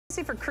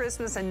For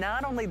Christmas, and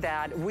not only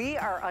that, we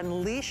are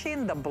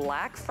unleashing the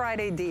Black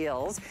Friday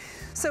deals.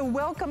 So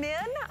welcome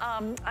in.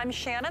 I'm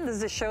Shannon. This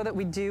is a show that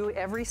we do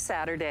every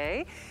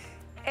Saturday,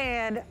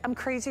 and I'm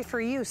crazy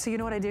for you. So you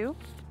know what I do?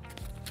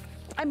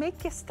 I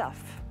make you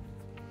stuff.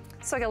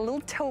 So I got a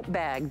little tote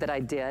bag that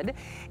I did,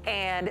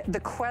 and the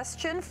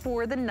question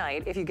for the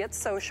night, if you get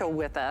social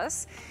with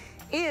us,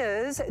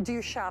 is do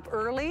you shop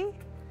early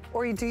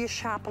or do you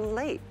shop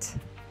late?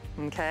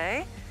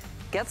 Okay?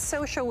 Get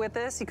social with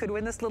us. You could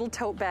win this little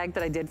tote bag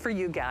that I did for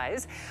you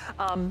guys.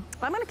 I'm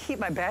gonna keep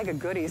my bag of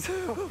goodies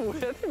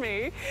with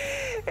me.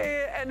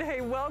 And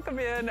hey, welcome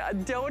in.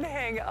 Don't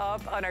hang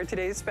up on our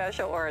today's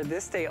special or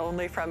this day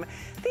only from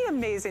the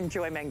amazing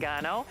Joy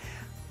Mangano.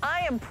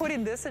 I am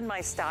putting this in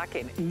my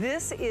stocking.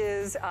 This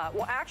is,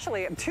 well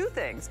actually two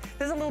things.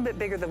 This is a little bit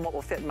bigger than what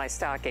will fit in my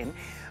stocking,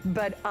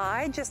 but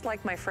I, just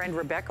like my friend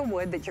Rebecca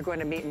Wood that you're going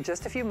to meet in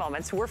just a few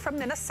moments, we're from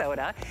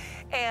Minnesota,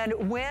 and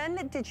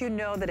when did you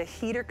know that a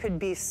heater could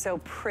be so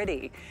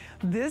pretty?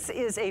 This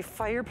is a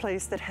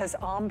fireplace that has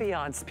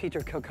ambiance, Peter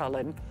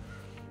Kilcullen.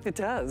 It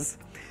does.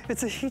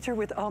 It's a heater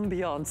with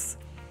ambiance.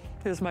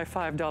 Here's my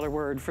 $5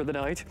 word for the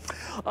night.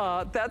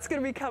 That's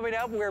gonna be coming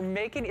up. We're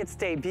making its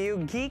debut.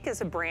 Geek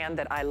is a brand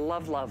that I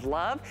love, love,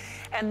 love.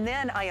 And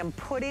then I am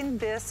putting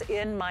this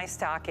in my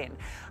stocking.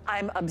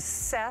 I'm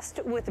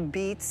obsessed with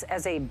Beats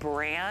as a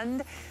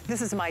brand.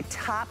 This is my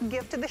top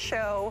gift of the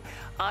show.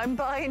 I'm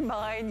buying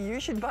mine, you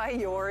should buy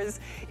yours.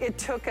 It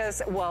took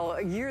us, well,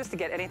 years to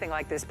get anything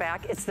like this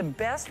back. It's the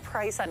best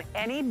price on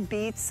any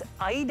Beats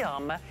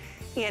item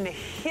in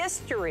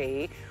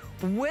history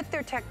with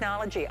their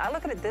technology. I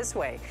look at it this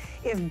way.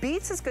 If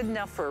Beats is good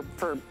enough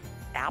for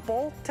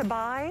Apple to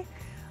buy,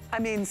 I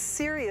mean,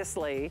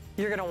 seriously,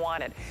 you're gonna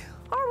want it.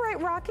 All right,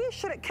 Rocky,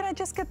 can I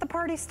just get the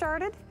party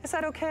started? Is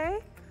that okay?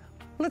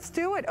 Let's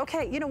do it.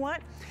 Okay, you know what?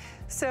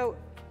 So,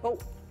 oh,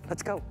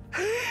 let's go.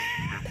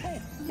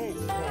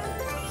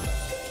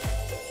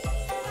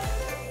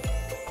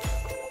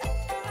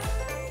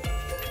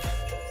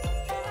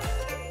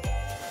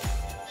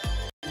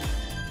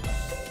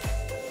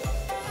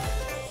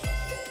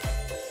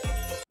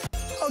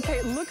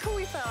 Okay, look who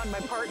we found, my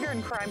partner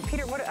in crime.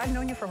 Peter, I've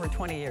known you for over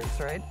 20 years,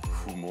 right?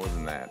 More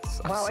than that.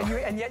 Wow,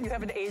 and yet you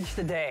haven't aged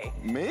a day.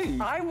 Me?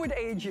 I would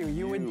age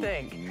you would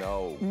think.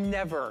 No.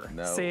 Never.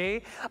 No.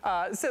 See?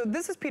 So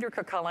this is Peter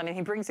Kilcullen, and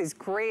he brings these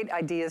great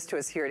ideas to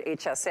us here at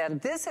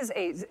HSN. This is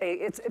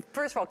it's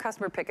first of all,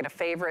 customer pick and a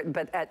favorite,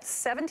 but at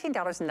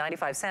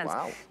 $17.95.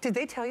 Wow. Did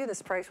they tell you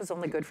this price was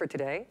only good for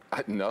today?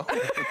 No.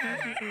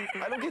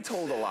 I don't get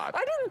told a lot.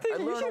 I didn't think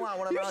I learn a lot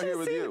when I'm out here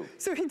with you.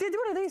 So he did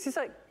one of these. He's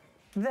like,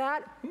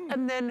 that,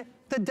 and then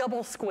the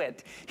double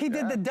squint. He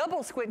did the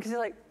double squint because he's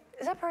like,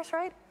 is that price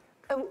right?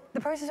 Oh,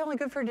 the price is only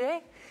good for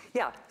today?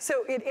 Yeah,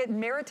 so it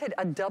merited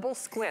a double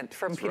squint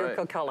from Peter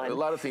Kilcullen. A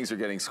lot of things are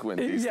getting squint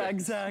these days.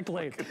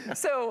 Exactly.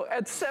 So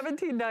at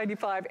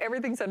 $17.95,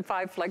 everything's on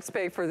 5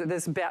 FlexPay for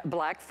this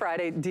Black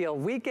Friday deal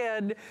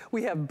weekend.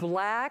 We have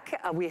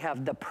black, we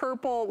have the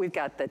purple, we've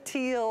got the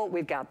teal,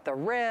 we've got the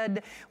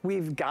red.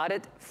 We've got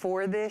it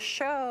for this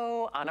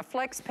show on a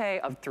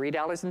FlexPay of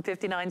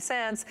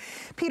 $3.59.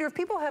 Peter, if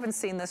people haven't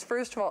seen this,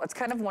 first of all, it's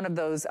kind of one of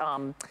those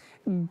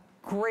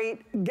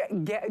great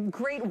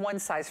one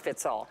size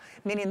fits all,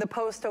 meaning the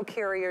postal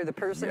carrier, the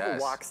person who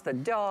walks the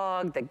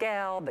dog, the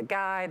gal, the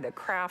guy, the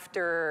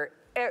crafter.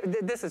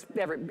 This is,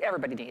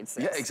 everybody needs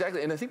this. Yeah,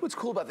 exactly. And I think what's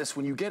cool about this,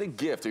 when you get a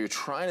gift or you're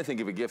trying to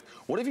think of a gift,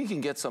 what if you can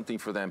get something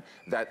for them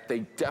that they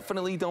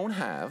definitely don't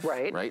have,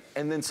 right?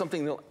 And then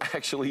something they'll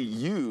actually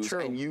use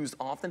and used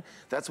often.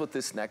 That's what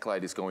this neck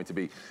light is going to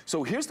be.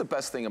 So here's the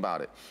best thing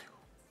about it.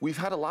 We've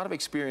had a lot of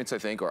experience, I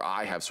think, or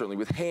I have certainly,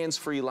 with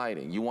hands-free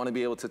lighting. You want to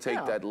be able to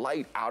take that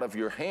light out of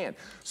your hand.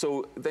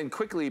 So then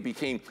quickly it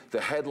became the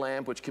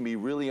headlamp, which can be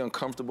really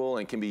uncomfortable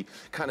and can be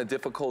kind of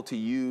difficult to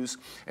use,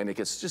 and it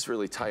gets just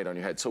really tight on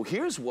your head. So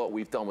here's what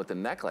we've done with the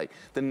neck light.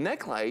 The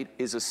neck light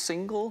is a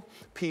single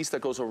piece that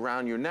goes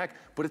around your neck,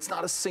 but it's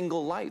not a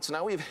single light. So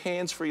now we have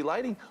hands-free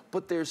lighting,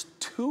 but there's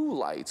 2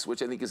 lights,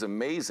 which I think is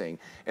amazing.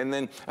 And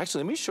then,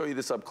 actually, let me show you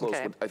this up close,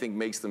 what I think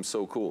makes them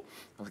so cool.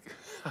 I'm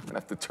gonna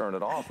have to turn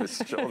it off to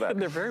show that.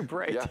 They're very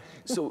bright. Yeah,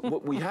 so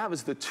what we have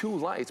is the 2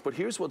 lights, but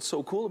here's what's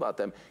so cool about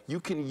them. You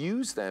can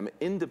use them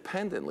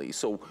independently.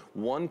 So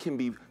one can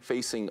be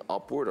facing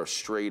upward or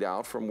straight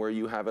out from where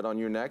you have it on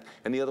your neck,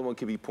 and the other one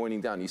can be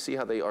pointing down. You see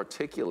how they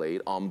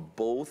articulate on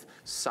both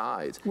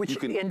sides. Which you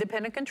can,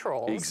 independent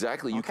controls.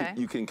 Exactly,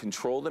 you can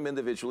control them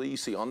individually. You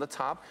see on the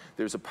top,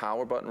 there's a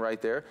power button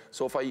right there.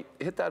 So if I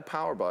hit that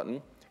power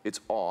button, it's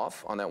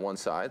off on that one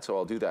side, so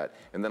I'll do that.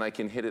 And then I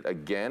can hit it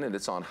again, and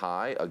it's on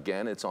high,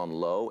 again, it's on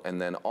low, and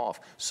then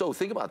off. So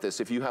think about this,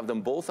 if you have them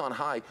both on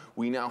high,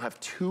 we now have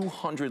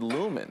 200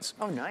 lumens.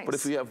 Oh, nice. But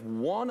if you have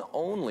one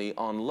only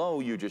on low,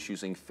 you're just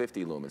using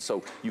 50 lumens.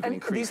 So you can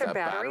increase that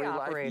battery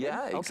life.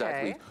 Yeah,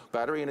 exactly.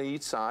 Battery on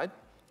each side.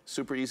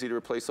 Super easy to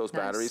replace those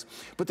batteries.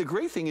 But the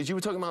great thing is you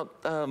were talking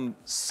about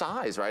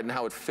size, right? And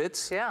how it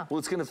fits. Yeah. Well,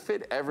 it's going to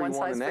fit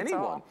everyone and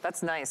anyone. All.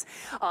 That's nice.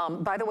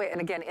 By the way,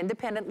 and again,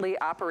 independently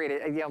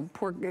operated, you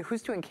know,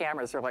 who's doing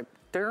cameras? They're like,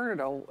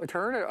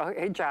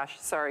 hey Josh,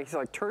 sorry, he's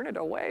like, turn it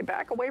away,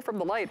 back away from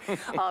the light.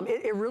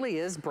 It really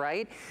is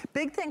bright.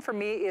 Big thing for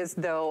me is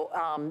though,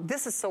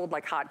 this is sold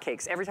like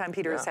hotcakes. Every time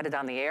Peter has said it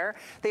on the air,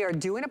 they are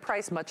doing a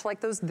price much like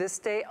those this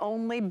day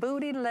only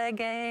booty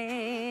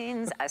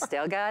leggings I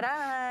still got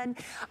on.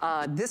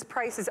 This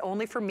price is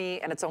only for me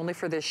and it's only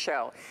for this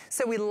show.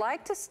 So we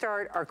like to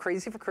start our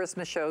Crazy for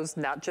Christmas shows,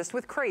 not just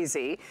with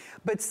crazy,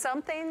 but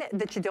something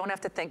that you don't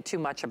have to think too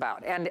much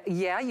about. And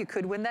yeah, you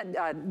could win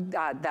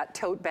that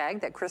tote bag,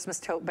 that Christmas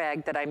tote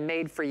bag that I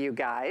made for you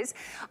guys.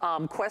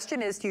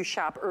 Question is, do you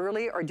shop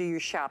early or do you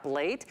shop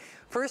late?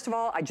 First of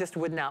all, I just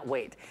would not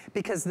wait,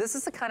 because this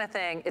is the kind of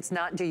thing, it's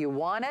not do you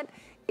want it,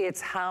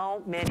 it's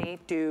how many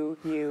do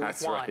you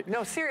want. Right.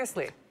 No,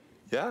 seriously.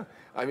 Yeah,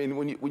 I mean,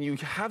 when you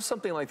have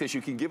something like this,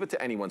 you can give it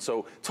to anyone.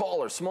 So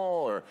tall or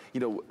small, or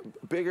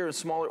bigger or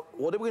smaller.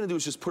 What we're gonna do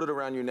is just put it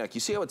around your neck.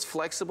 You see how it's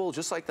flexible,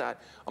 just like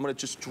that. I'm gonna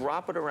just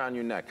drop it around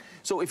your neck.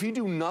 So if you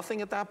do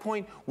nothing at that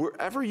point,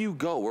 wherever you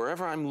go,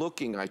 wherever I'm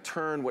looking, I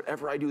turn,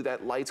 whatever I do,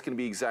 that light's gonna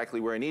be exactly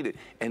where I need it.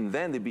 And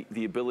then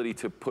the ability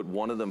to put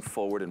one of them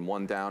forward and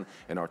one down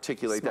and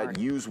articulate that.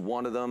 Use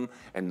one of them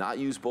and not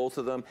use both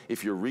of them.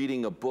 If you're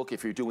reading a book,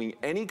 if you're doing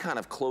any kind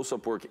of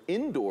close-up work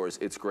indoors,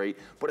 it's great.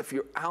 But if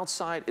you're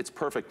outside, it's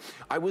perfect.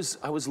 I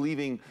was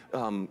leaving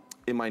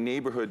in my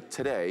neighborhood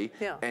today,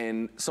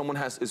 and someone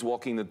is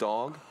walking the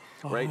dog,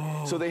 right?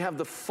 So they have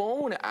the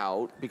phone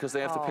out because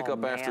they have to pick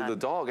up after the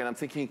dog, and I'm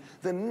thinking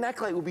the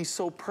necklight will be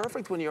so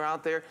perfect when you're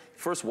out there,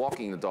 first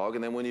walking the dog,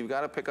 and then when you've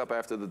got to pick up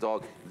after the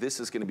dog, this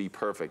is going to be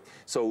perfect.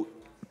 So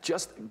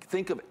just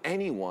think of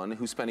anyone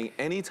who's spending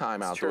any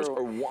time outdoors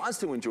or wants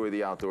to enjoy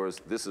the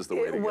outdoors, this is the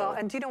way to go. Well,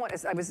 and do you know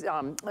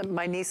what?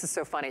 My niece is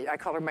so funny. I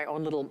call her my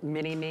own little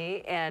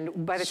mini-me,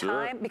 and by the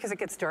time, because it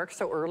gets dark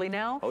so early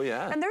now,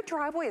 and their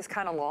driveway is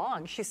kind of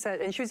long, she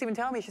said, and she was even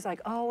telling me, she's like,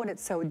 oh, and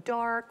it's so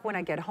dark when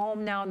I get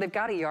home now, and they've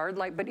got a yard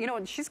light, but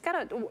she's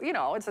got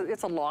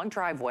it's a long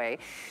driveway.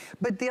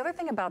 But the other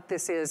thing about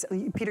this is,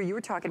 Peter, you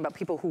were talking about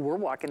people who were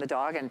walking the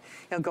dog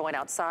and going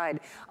outside.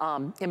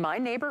 In my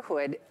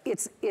neighborhood,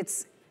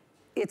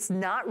 it's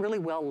not really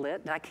well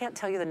lit, and I can't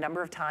tell you the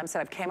number of times that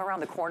I've came around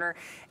the corner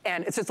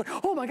and it's just like,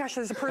 oh my gosh,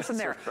 there's a person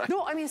there. Right.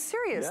 No, I mean,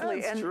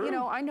 seriously. Yeah, and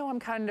I know I'm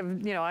kind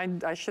of,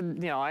 I should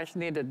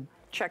need to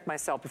check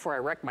myself before I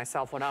wreck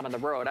myself when I'm on the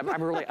road.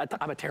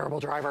 I'm a terrible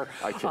driver.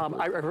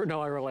 I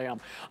really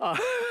am.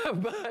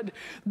 But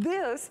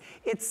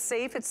it's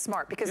safe, it's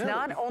smart, because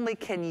not only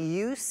can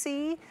you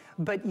see,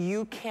 but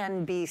you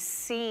can be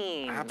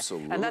seen.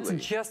 Absolutely. And that's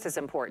just as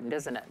important,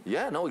 isn't it?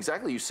 Yeah, no,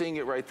 exactly. You're seeing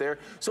it right there.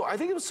 So I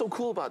think it was so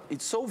cool about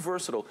it's so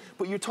versatile,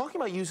 but you're talking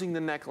about using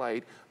the neck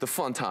light, the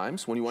fun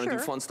times, when you want to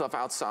do fun stuff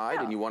outside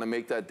and you want to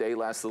make that day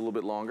last a little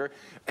bit longer.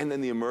 And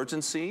then the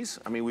emergencies.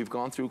 I mean, we've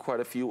gone through quite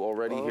a few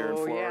already here in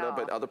Florida,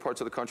 but other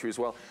parts of the country as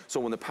well. So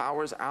when the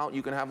power's out,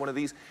 you can have one of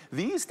these.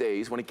 These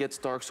days, when it gets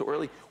dark so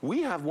early,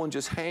 we have one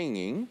just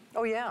hanging.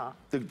 Oh, yeah.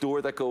 The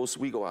door that goes,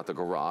 we go out the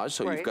garage.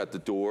 So you've got the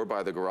door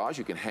by the garage.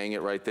 You can hang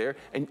it right there.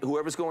 And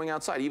whoever's going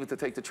outside, even to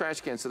take the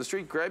trash cans to the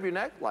street, grab your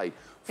neck light.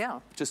 Yeah.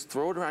 Just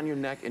throw it around your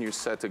neck and you're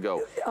set to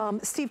go.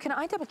 Steve, can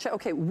I double check?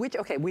 Okay,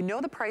 we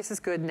know the price is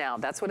good now.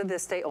 That's what a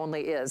this day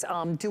only is.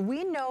 Do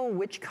we know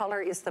which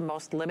color is the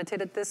most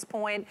limited at this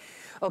point?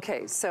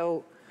 Okay,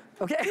 so,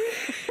 okay.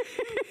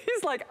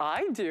 He's like,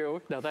 I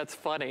do. No, that's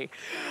funny.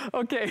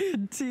 Okay,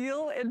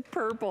 teal and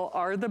purple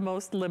are the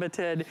most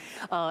limited.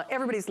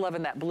 Everybody's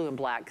loving that blue and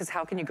black, because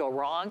how can you go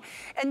wrong?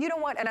 And you know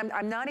what? And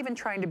I'm not even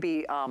trying to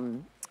be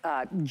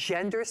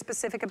gender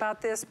specific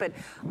about this, but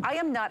I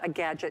am not a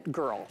gadget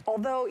girl.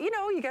 Although,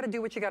 you got to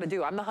do what you got to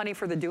do. I'm the honey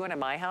for the doing in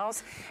my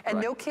house. And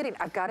no kidding,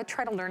 I've got to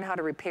try to learn how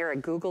to repair. I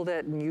Googled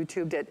it and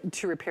YouTubed it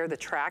to repair the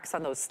tracks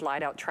on those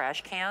slide out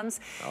trash cans.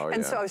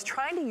 So I was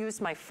trying to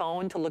use my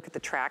phone to look at the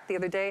track the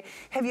other day.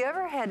 Have you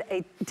ever had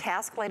a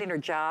task lighting or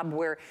job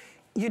where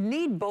you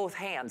need both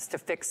hands to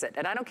fix it?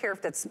 And I don't care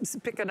if that's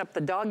picking up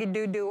the doggy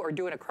doo-doo or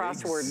doing a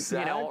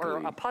crossword,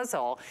 or a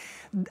puzzle.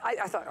 I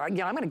thought, I'm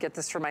gonna get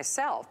this for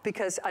myself,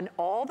 because on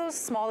all those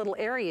small little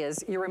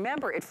areas, you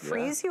remember, it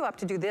frees you up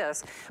to do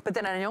this, but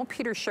then I know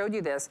Peter showed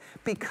you this,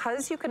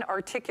 because you can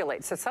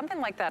articulate. So something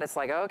like that, it's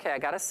like, okay, I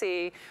gotta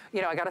see,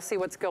 I gotta see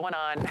what's going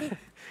on.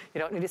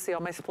 You don't need to see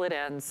all my split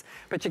ends,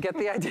 but you get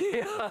the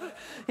idea.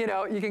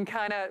 You can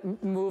kind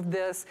of move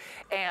this,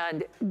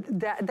 and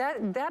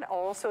that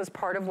also is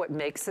part of what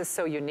makes this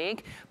so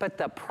unique, but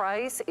the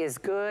price is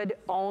good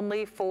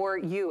only for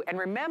you. And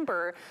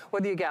remember,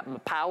 whether you got my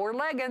power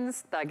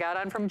leggings that I got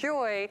on from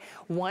Joy,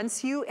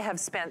 once you have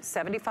spent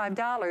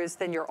 $75,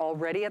 then you're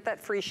already at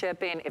that free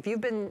shipping. If you've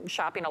been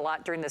shopping a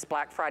lot during this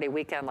Black Friday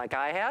weekend like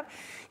I have,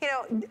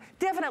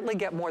 definitely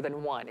get more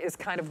than one is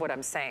kind of what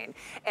I'm saying.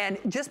 And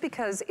just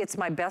because it's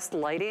my best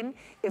lighting,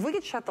 if we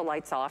could shut the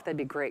lights off, that'd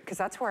be great, because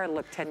that's where I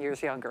look 10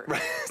 years younger.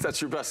 Right.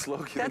 That's your best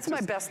look. That's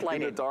my best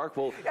lighting. In the dark?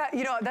 Well,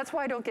 that's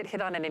why I don't get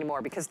hit on it anymore.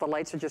 anymore because the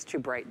lights are just too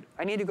bright.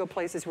 I need to go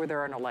places where there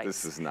are no lights.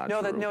 This is not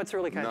true. No, it's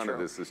really kind of true.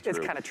 None of this is true. It's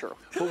kind of true.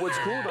 But what's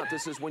cool about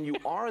this is when you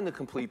are in the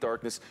complete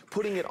darkness,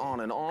 putting it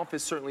on and off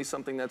is certainly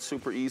something that's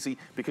super easy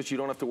because you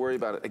don't have to worry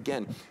about it.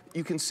 Again,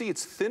 you can see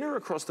it's thinner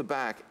across the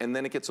back and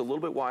then it gets a little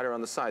bit wider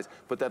on the sides,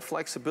 but that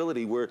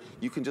flexibility where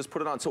you can just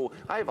put it on. So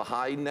I have a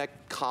high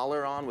neck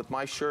collar on with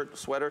my shirt,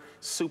 sweater,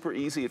 super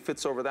easy. It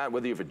fits over that.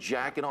 Whether you have a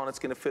jacket on, it's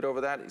gonna fit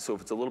over that. So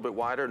if it's a little bit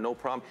wider, no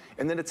problem.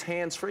 And then it's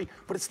hands-free,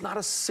 but it's not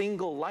a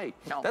single light.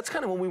 No. That's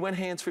kind of when we went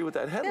hands-free with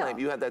that headlamp.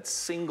 Yeah. You had that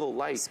single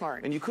light.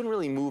 Smart. And you couldn't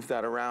really move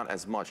that around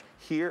as much.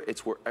 Here,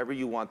 it's wherever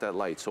you want that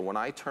light. So when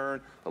I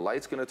turn, the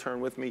light's gonna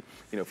turn with me.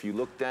 You know, if you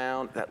look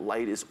down, that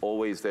light is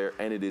always there,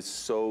 and it is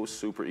so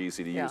super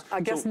easy to use.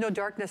 I guess no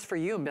darkness for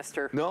you,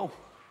 mister. No.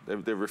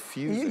 They're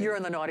refusing. You're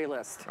on the naughty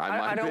list.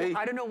 I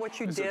don't know what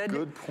you did. A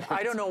good point.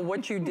 I don't know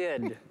what you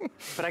did,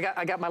 but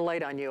I got my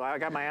light on you. I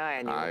got my eye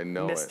on you. I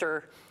know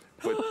mister.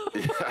 But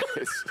yeah,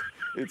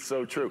 it's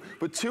so true.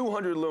 But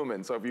 200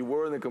 lumens, so if you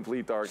were in the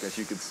complete darkness,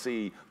 you could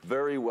see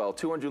very well.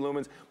 200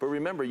 lumens, but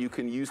remember, you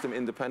can use them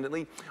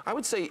independently. I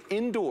would say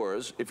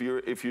indoors, if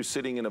you're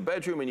sitting in a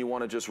bedroom and you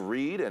want to just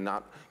read and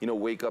not, you know,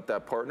 wake up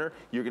that partner,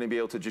 you're going to be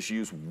able to just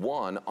use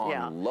one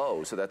on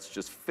low, so that's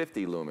just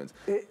 50 lumens.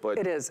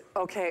 It is.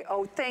 Okay.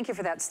 Oh, thank you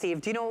for that,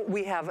 Steve. Do you know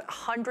we have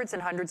hundreds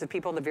and hundreds of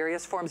people in the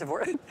various forms of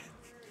work?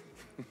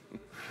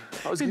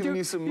 I was giving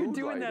you some mood You're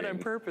doing lighting. that on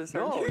purpose,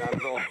 aren't No, you? not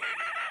at all.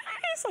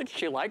 He's like,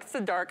 she likes the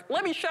dark.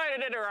 Let me shine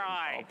it in her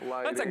eye.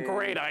 That's a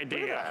great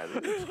idea.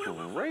 It's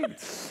great.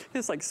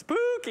 It's like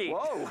spooky.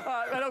 Whoa.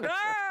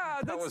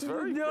 That was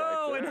very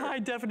no, in high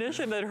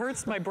definition. That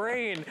hurts my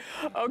brain.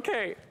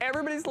 Okay,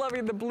 everybody's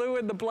loving the blue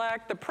and the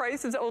black. The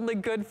price is only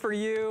good for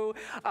you.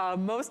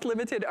 Most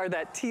limited are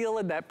that teal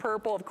and that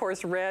purple. Of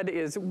course, red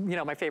is, you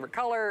know, my favorite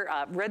color.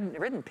 Red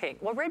and pink.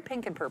 Well, red,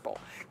 pink, and purple.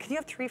 Can you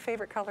have 3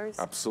 favorite colors?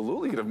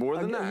 Absolutely. You can have more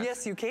than that.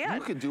 Yes, you can.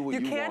 You can do what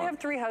you want. You can't have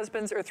 3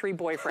 husbands or 3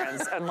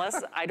 boyfriends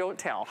unless I don't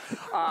tell.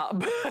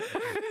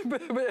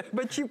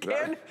 But you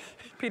can.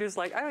 Peter's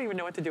like, I don't even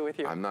know what to do with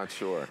you. I'm not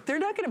sure. They're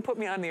not going to put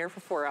me on the air for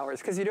 4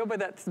 hours because you know by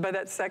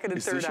that second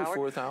and third hour. Is this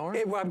your 4th hour?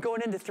 Well, I'm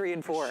going into 3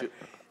 and 4.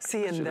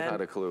 See, and then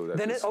had a clue.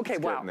 Then okay,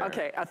 wow,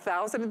 okay,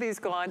 1,000 of these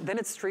gone. Then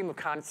it's stream of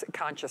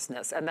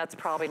consciousness, and that's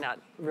probably not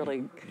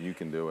really. You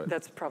can do it.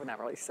 That's probably not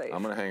really safe.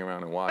 I'm gonna hang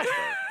around and watch.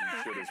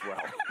 You should as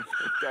well.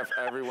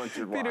 Everyone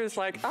should watch. Peter's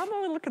like, I'm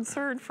a little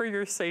concerned for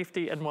your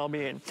safety and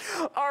well-being.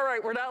 All right,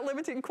 we're not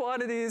limiting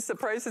quantities. The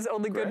price is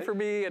only good for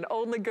me and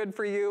only good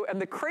for you. And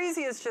the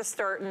crazy is just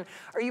starting.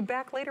 Are you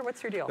back later?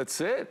 What's your deal?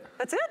 That's it.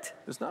 That's it?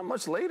 There's not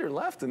much later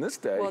left in this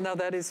day. Well, no,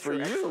 that is for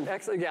true. you.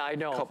 Excellent. Yeah, I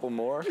know. A couple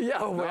more. Yeah,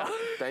 oh, well. No,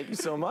 thank you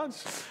so much.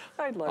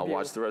 I love you. I'll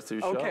watch the rest of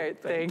your show. Okay,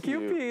 thank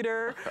you,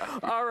 Peter.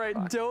 All right,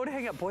 don't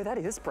hang up. Boy, that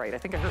is bright. I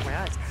think I hurt my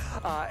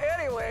eyes.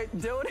 Anyway,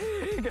 don't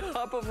hang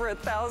up. Over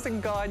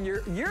 1,000 gone.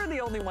 You're the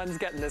only ones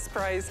getting this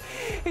price.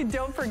 Hey,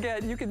 don't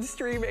forget, you can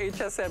stream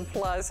HSN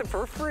Plus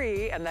for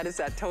free, and that is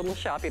that total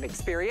shopping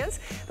experience.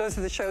 Those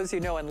are the shows you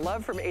know and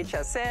love from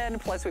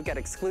HSN. Plus, we've got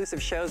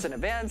exclusive shows and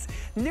events,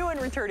 new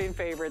and returning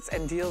favorites,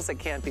 and deals that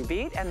can't be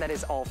beat, and that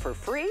is all for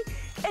free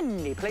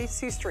any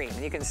place you stream.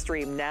 And you can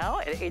stream now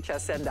at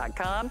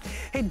hsn.com.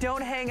 Hey,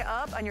 don't hang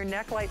up on your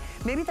neck light.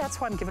 Maybe that's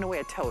why I'm giving away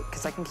a tote,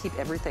 because I can keep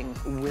everything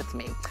with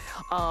me.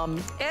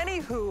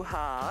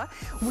 Anywho-ha,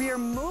 we are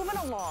moving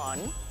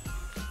along,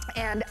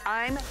 and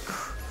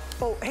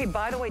oh, hey,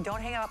 by the way,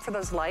 don't hang up for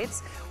those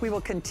lights. We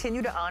will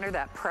continue to honor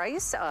that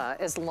price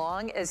as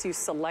long as you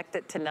select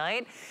it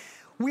tonight.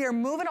 We are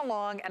moving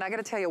along, and I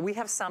gotta tell you, we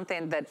have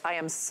something that I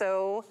am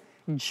so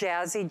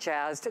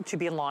jazzed to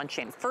be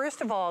launching.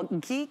 First of all,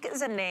 Geek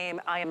is a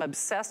name. I am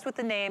obsessed with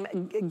the name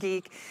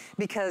Geek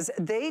because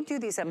they do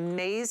these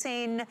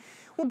amazing,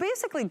 well,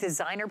 basically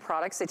designer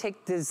products. They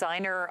take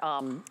designer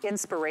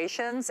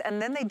inspirations,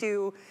 and then they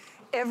do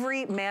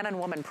every man and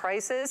woman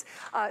prices.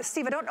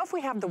 Steve, I don't know if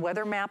we have the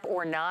weather map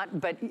or not,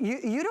 but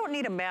you don't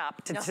need a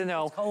map to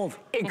know. It's cold.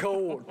 It's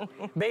cold.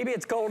 Maybe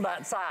it's cold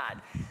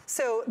outside.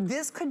 So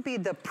this could be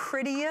the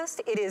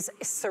prettiest. It is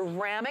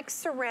ceramic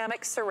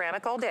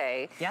all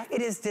day. Yeah.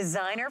 It is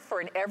designer for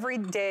an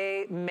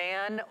everyday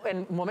man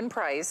and woman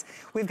price.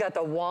 We've got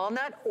the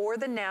walnut or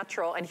the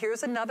natural, and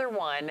here's another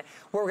one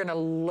where we're gonna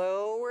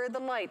lower the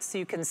lights so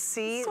you can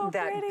see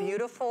that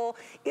beautiful,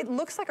 it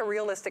looks like a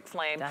realistic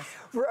flame. Yes.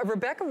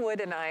 Rebecca Wood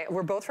and I,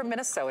 we're both from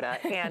Minnesota,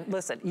 and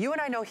listen, you and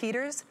I know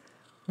heaters.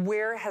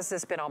 Where has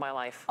this been all my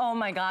life? Oh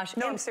my gosh.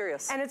 No, I'm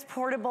serious. And it's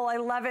portable, I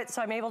love it.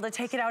 So I'm able to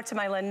take it out to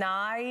my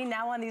lanai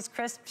now on these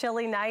crisp,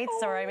 chilly nights,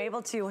 or I'm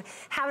able to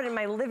have it in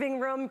my living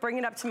room, bring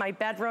it up to my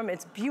bedroom.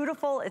 It's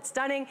beautiful, it's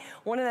stunning.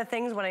 One of the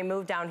things when I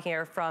moved down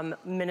here from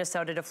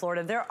Minnesota to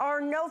Florida, there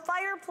are no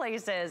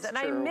fireplaces, and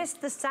I miss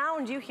the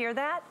sound. You hear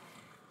that?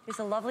 There's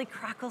a lovely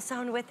crackle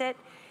sound with it,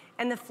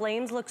 and the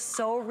flames look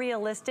so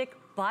realistic,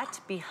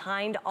 but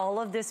behind all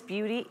of this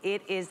beauty,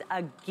 it is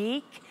a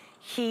Geek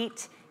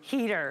heat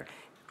heater.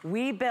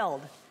 We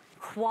build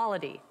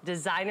quality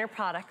designer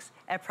products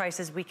at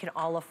prices we can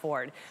all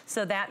afford.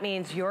 So that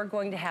means you're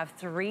going to have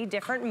 3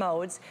 different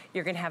modes.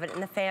 You're gonna have it in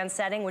the fan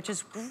setting, which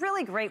is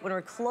really great when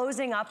we're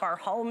closing up our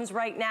homes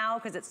right now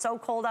because it's so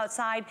cold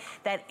outside,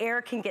 that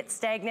air can get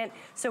stagnant.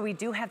 So we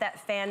do have that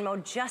fan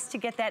mode just to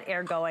get that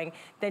air going.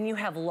 Then you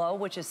have low,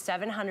 which is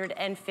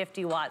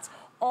 750 watts,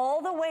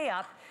 all the way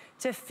up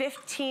to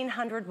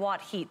 1,500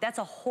 watt heat. That's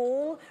a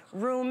whole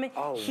room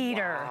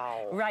heater.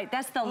 Wow. Right,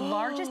 that's the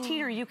largest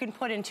heater you can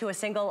put into a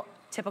single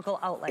typical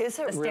outlet. Is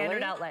it a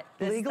standard outlet.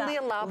 Legally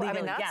allowed?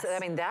 Legally, I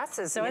mean, that's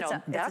as, so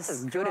that's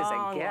as good as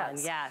it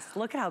gets. One, yes,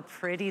 look at how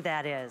pretty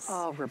that is.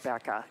 Oh,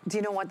 Rebecca, do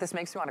you know what? This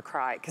makes me want to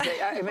cry because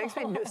it makes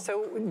me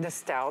so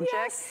nostalgic.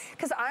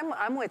 Because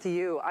I'm with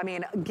you. I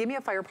mean, give me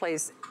a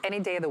fireplace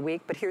any day of the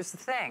week, but here's the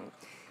thing.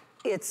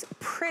 It's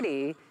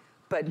pretty,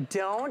 but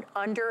don't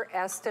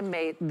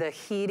underestimate the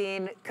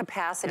heating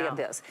capacity of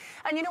this.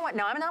 And you know what?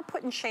 Now, I'm not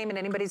putting shame in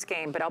anybody's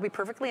game, but I'll be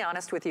perfectly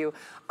honest with you.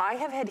 I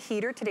have had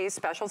Heater Today's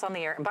specials on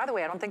the air. And by the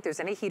way, I don't think there's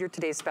any Heater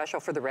Today's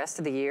special for the rest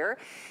of the year.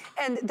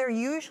 And they're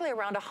usually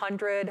around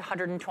 $100,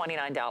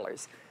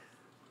 $129.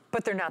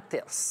 But they're not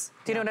this.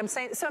 Do you know what I'm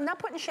saying? So I'm not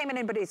putting shame in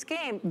anybody's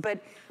game,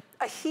 but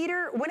a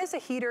heater, when is a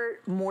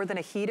heater more than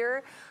a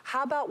heater?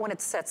 How about when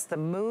it sets the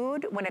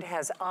mood, when it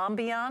has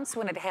ambiance,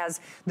 when it has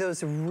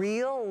those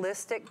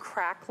realistic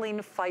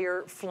crackling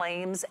fire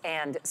flames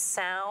and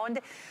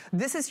sound?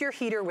 This is your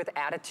heater with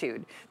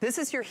attitude. This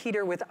is your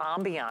heater with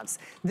ambiance.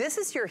 This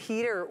is your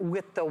heater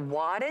with the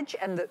wattage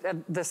and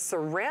the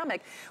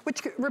ceramic,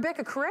 which,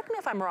 Rebecca, correct me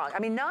if I'm wrong. I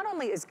mean, not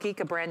only is Geek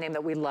a brand name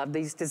that we love,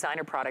 these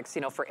designer products,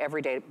 you know, for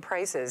everyday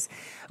prices,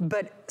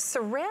 but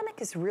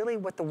ceramic is really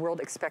what the world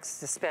expects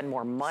to spend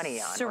more money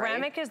on,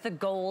 ceramic is the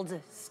gold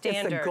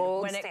standard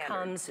when it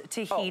comes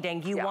to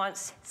heating. You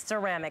want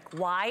ceramic.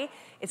 Why?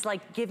 It's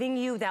like giving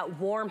you that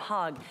warm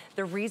hug.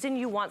 The reason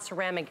you want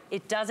ceramic,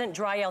 it doesn't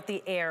dry out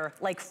the air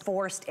like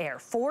forced air.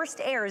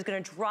 Forced air is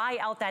gonna dry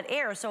out that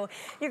air, so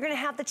you're gonna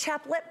have the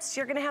chapped lips,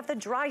 you're gonna have the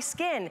dry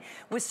skin.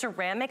 With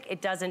ceramic,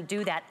 it doesn't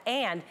do that,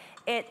 and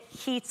it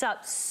heats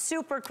up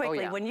super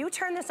quickly. When you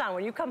turn this on,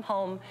 when you come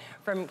home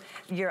from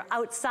you're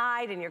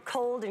outside and you're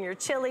cold and you're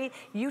chilly,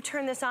 you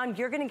turn this on,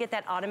 you're gonna get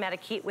that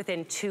automatic heat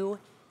within 2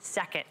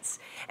 seconds.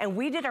 And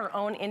we did our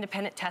own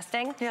independent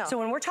testing. So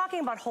when we're talking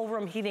about whole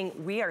room heating,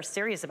 we are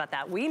serious about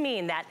that. We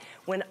mean that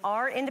when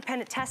our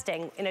independent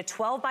testing in a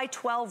 12 by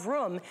 12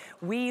 room,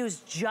 we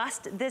used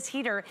just this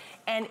heater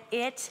and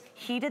it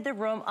heated the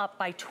room up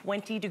by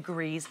 20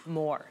 degrees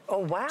more. Oh,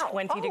 wow.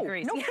 20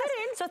 degrees. No kidding.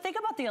 So think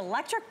about the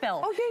electric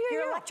bill.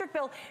 Your electric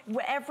bill,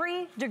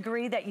 every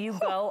degree that you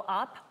go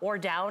up or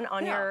down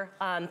on your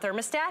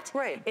thermostat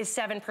is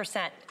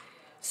 7%.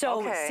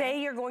 So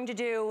say you're going to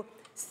do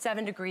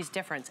 7 degrees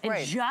difference.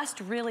 And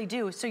just really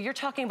do. So you're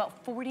talking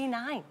about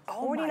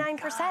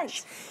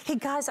 49%. Hey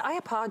guys, I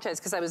apologize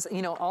because I was,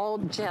 you know, all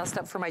jazzed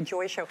up for my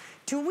Joy show.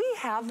 Do we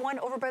have one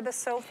over by the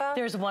sofa?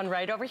 There's one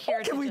right over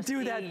here. Can we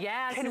do that?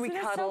 Yes. Can we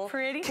cuddle? So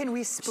pretty? Can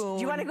we spoon?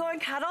 Do you want to go and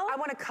cuddle? I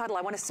want to cuddle.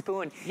 I want to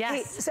spoon.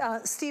 Yes. Hey,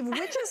 Steve,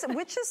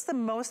 which is the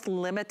most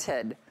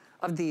limited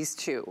of these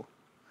two?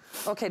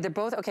 Okay, they're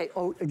both, okay.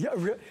 Oh, yeah,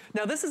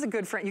 now this is a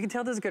good friend. You can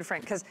tell this is a good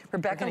friend because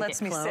Rebecca lets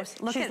me sit.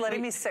 She's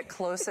letting me sit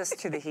closest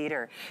to the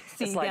heater.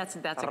 See, that's a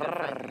good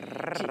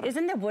friend.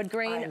 Isn't the wood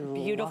grain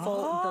beautiful?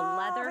 The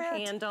leather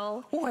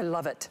handle. Oh, I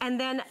love it. And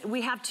then we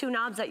have 2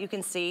 knobs that you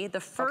can see. The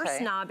first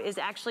knob is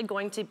actually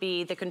going to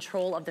be the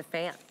control of the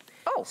fan.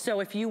 So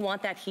if you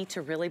want that heat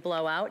to really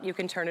blow out, you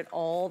can turn it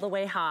all the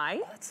way high.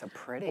 Oh, that's so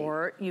pretty.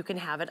 Or you can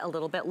have it a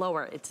little bit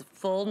lower. It's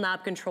full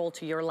knob control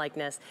to your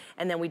likeness.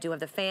 And then we do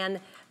have the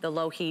fan, the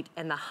low heat,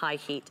 and the high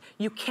heat.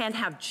 You can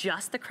have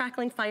just the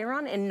crackling fire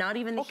on and not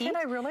even the heat. Can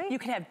I really? You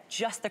can have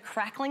just the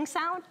crackling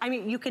sound. I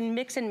mean, you can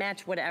mix and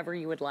match whatever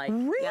you would like.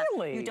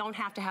 Really? You don't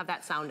have to have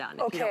that sound on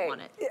if you don't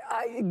want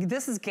it.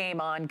 This is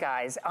game on,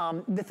 guys.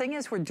 The thing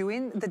is, we're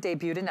doing the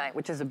debut tonight,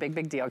 which is a big,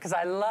 big deal, because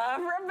I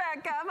love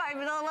Rebecca, my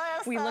little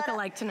list. We look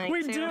alike tonight,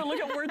 We do. Look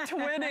at, we're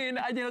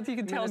twinning. You know, you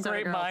can tell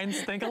great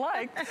minds think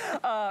alike.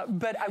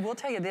 But I will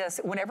tell you this,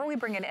 whenever we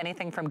bring in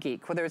anything from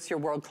Geek, whether it's your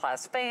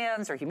world-class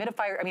fans or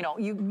humidifier, I mean,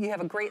 you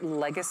have a great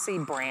legacy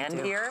brand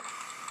here.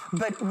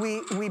 But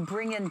we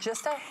bring in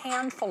just a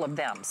handful of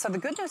them. So the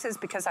good news is,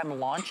 because I'm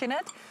launching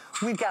it,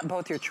 we've got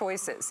both your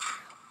choices.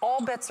 All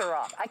bets are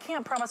off. I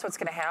can't promise what's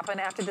gonna happen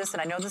after this,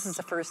 and I know this is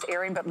the first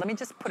airing, but let me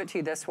just put it to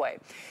you this way.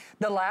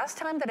 The last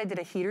time that I did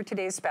a Heater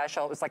Today's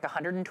special, it was like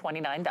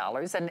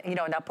 $129, and you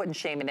know, not putting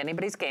shame in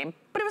anybody's game,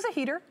 but it was a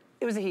heater,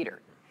 it was a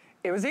heater,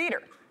 it was a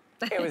heater,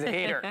 it was a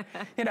heater.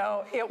 You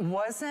know, it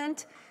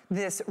wasn't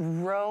this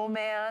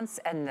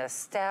romance and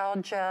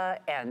nostalgia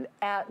and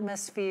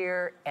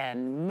atmosphere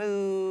and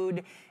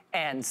mood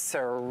and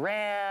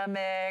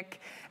ceramic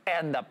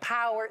and the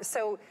power.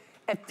 So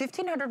at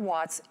 1,500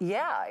 watts,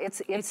 yeah,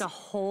 it's a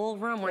whole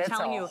room. We're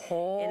telling you,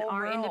 in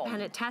our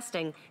independent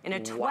testing, in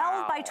a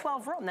 12 by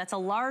 12 room, that's a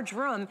large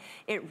room,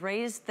 it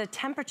raised the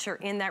temperature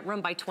in that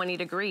room by 20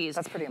 degrees.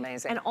 That's pretty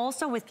amazing. And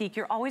also with Geek,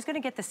 you're always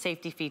gonna get the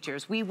safety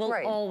features. We will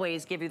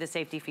always give you the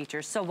safety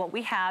features. So what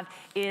we have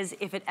is,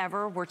 if it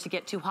ever were to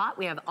get too hot,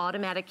 we have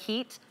automatic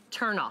heat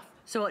turn off.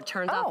 so it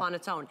turns off on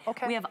its own.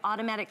 Okay. We have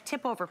automatic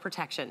tip over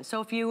protection. So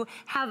if you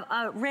have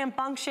a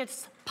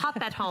rambunctious pup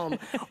at home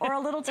or a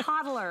little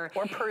toddler.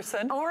 Or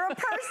person. Or a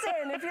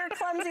person, if you're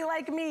clumsy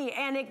like me,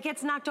 and it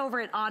gets knocked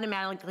over, it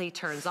automatically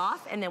turns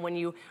off. And then when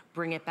you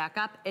bring it back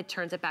up, it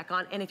turns it back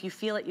on. And if you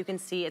feel it, you can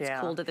see it's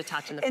cool to the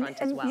touch in the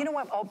front as well. You know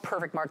what? Oh,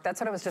 perfect, Mark.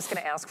 That's what I was just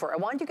going to ask for. I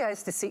want you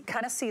guys to see,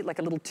 kind of see like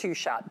a little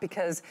two-shot,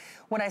 because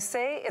when I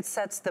say it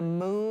sets the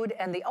mood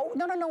and the, oh,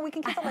 no, we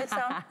can keep the lights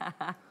down.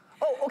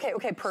 Oh,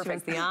 okay,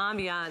 perfect. Shows the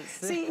ambiance.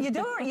 See, you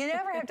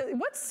never have to,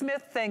 what's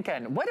Smith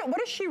thinking? What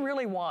does she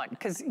really want?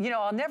 Because, you know,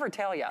 I'll never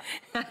tell you.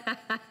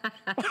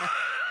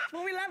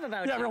 What we love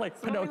about you. Yeah, really,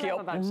 Pinocchio. What we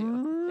love about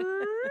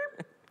you.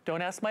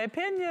 Don't ask my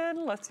opinion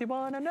unless you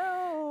want to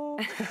know.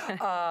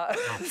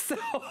 So,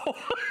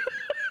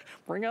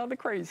 bring out the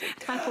crazy.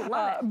 I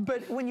love it.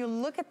 But when you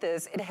look at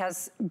this, it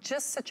has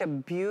just such a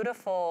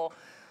beautiful,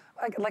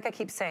 like I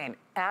keep saying,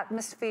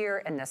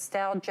 atmosphere and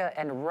nostalgia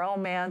and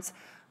romance.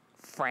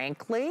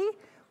 Frankly,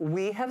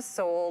 we have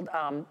sold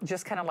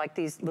just kind of like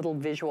these little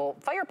visual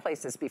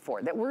fireplaces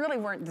before that really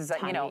weren't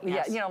designed,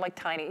 you know, like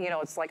tiny, you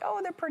know, it's like, oh,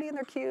 they're pretty and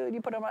they're cute.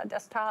 You put them on a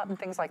desktop and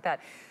things like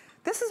that.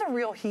 This is a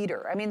real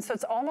heater. I mean, so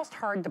it's almost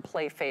hard to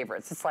play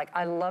favorites. It's like,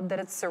 I love that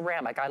it's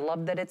ceramic. I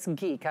love that it's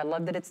geek. I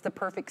love that it's the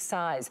perfect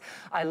size.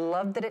 I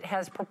love that it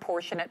has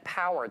proportionate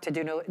power to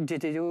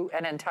do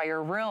an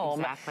entire room.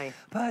 Exactly.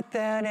 But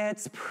then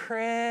it's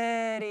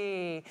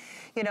pretty.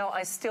 You know,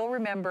 I still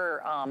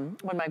remember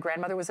when my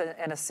grandmother was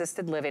in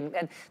assisted living,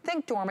 and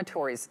think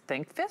dormitories,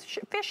 think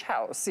fish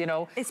house, you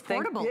know. It's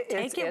portable.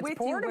 Take it with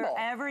you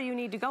wherever you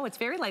need to go. It's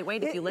very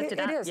lightweight if you lift it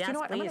up. It is. Yes, you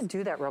know what? I'm going to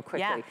do that real quickly.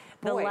 Yeah.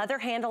 The leather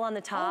handle on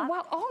the top. Oh,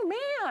 wow. Oh,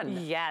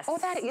 man. Yes. Oh,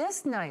 that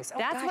is nice. Oh,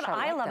 That's gosh, what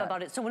I love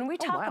about it. So when we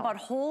talk about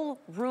whole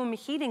room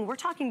heating, we're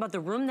talking about the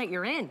room that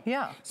you're in.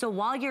 Yeah. So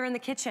while you're in the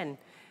kitchen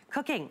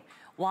cooking,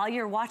 while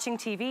you're watching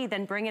TV,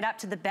 then bring it up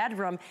to the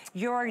bedroom.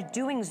 You're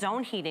doing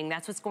zone heating.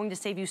 That's what's going to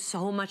save you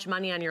so much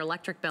money on your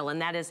electric bill,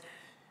 and that is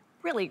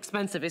really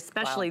expensive,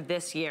 especially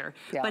this year.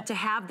 Yeah. But to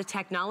have the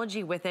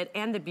technology with it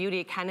and the beauty,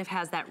 it kind of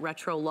has that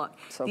retro look.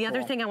 So the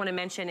other thing I want to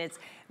mention is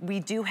we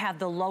do have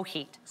the low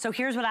heat. So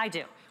here's what I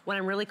do. When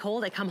I'm really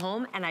cold, I come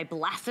home and I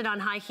blast it on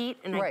high heat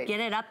and I get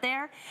it up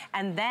there,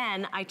 and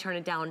then I turn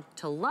it down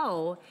to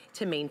low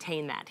to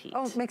maintain that heat.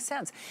 Oh, it makes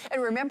sense.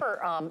 And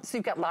remember, so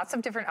you've got lots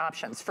of different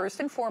options. First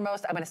and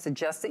foremost, I'm going to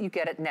suggest that you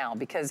get it now,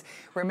 because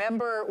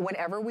remember,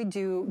 whenever we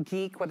do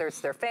Geek, whether it's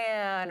their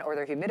fan or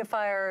their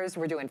humidifiers,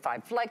 we're doing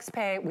 5 flex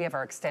pay. We have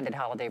our extended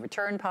holiday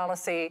return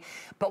policy.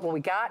 But what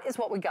we got is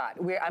what we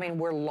got.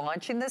 We're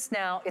launching this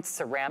now. It's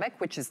ceramic,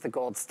 which is the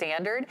gold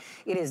standard.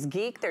 It is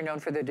Geek. They're known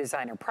for their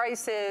designer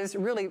prices,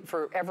 really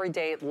for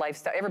everyday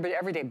lifestyle,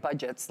 everyday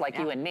budgets like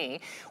you and me.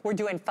 We're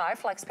doing 5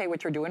 flex pay,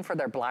 which we're doing for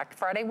their Black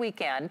Friday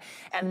weekend.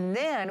 And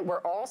then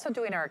we're also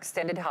doing our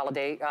extended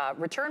holiday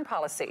return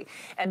policy.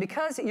 And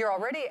because you're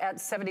already at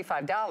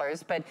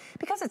 $75, but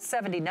because it's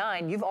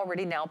 $79, you've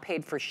already now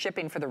paid for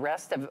shipping for the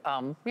rest of,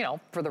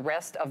 for the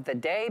rest of the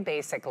day,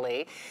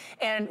 basically.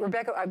 And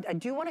Rebecca, I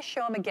do want to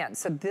show them again.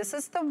 So this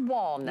is the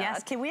walnut.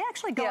 Yes, can we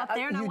actually go up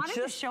there? And I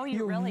wanted to show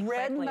you really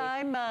quickly. You read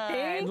my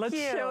mind. Let's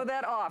show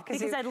that off.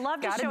 Because I'd love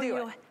to show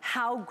you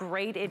how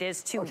great it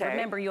is too.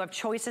 Remember, you have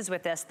choices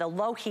with this, the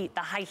low heat,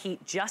 the high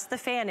heat, just the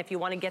fan if you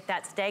want to get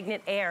that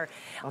stagnant air.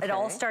 It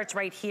all starts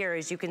right here.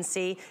 As you can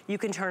see, you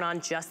can turn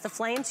on just the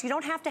flames. You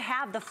don't have to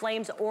have the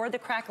flames or the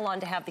crackle on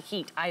to have the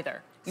heat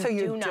either. So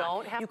you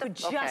don't have to? You could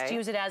just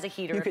use it as a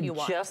heater if you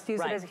want. You could just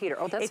use it as a heater.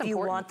 Oh, that's important. If you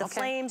want the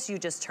flames, you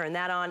just turn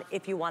that on.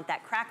 If you want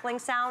that crackling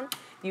sound,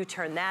 you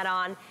turn that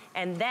on.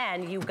 And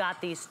then you've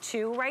got these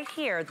two right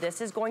here.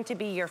 This is going to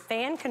be your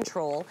fan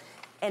control.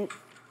 And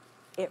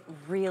it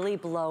really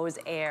blows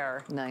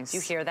air. Nice. Do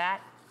you hear that?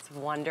 It's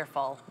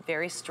wonderful,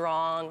 very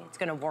strong. It's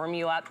gonna warm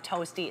you up,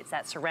 toasty. It's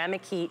that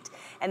ceramic heat.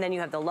 And then you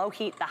have the low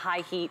heat, the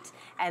high heat,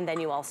 and then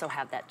you also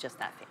have just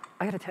that fan.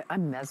 I gotta tell you,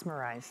 I'm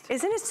mesmerized.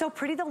 Isn't it so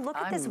pretty though? Look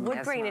at this wood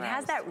grain. It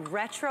has that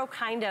retro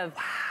kind of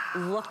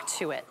look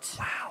to it.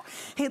 Wow.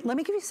 Hey, let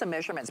me give you some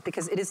measurements,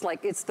 because it is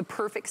like, it's the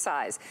perfect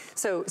size.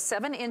 So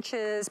 7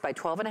 inches by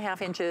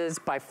 12.5 inches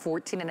by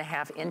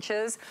 14.5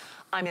 inches.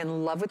 I'm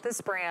in love with this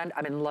brand.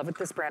 I'm in love with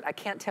this brand. I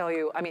can't tell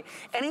you. I mean,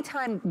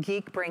 anytime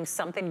Geek brings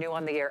something new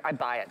on the air, I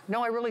buy it.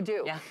 No, I really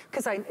do. Yeah.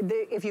 Because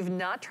if you've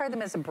not tried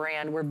them as a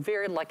brand, we're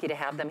very lucky to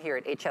have them here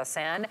at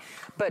HSN.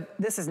 But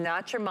this is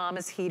not your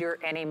mama's heater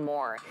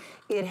anymore.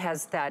 It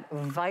has that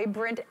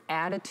vibrant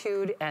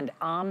attitude and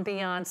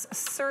ambiance,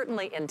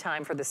 certainly in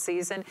time for the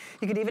season.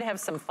 You could even have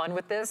some fun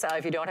with this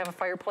if you don't have a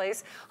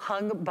fireplace,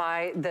 hung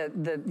by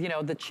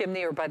the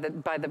chimney or by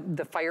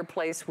the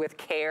fireplace with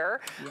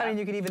care. I mean,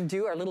 you could even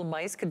do, our little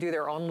mice could do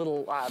their own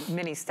little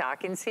mini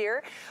stockings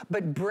here.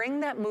 But bring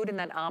that mood and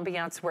that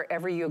ambiance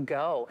wherever you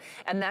go.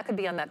 And that could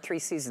be on that 3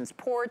 Seasons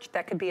porch.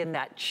 That could be in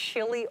that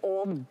chilly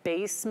old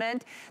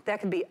basement.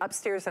 That could be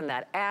upstairs in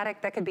that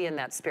attic. That could be in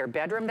that spare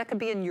bedroom. That could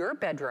be in your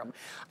bedroom.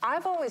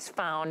 I've always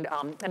found,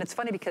 and it's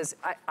funny because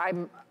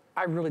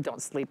I really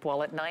don't sleep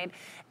well at night.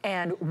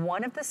 And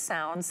one of the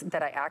sounds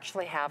that I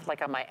actually have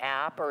like on my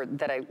app or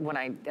that when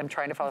I am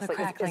trying to fall asleep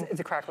is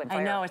a crackling fire.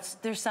 I know,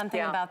 there's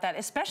something about that,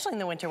 especially in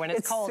the winter when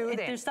it's cold. Soothing.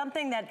 There's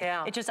something that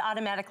it just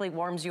automatically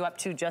warms you up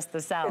to just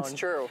the sound. It's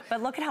true.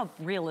 But look at how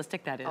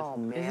realistic that is. Oh,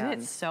 man. Isn't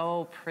it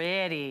so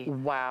pretty?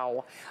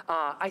 Wow.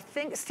 I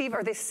think, Steve,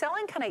 are they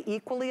selling kind of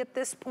equally at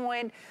this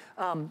point?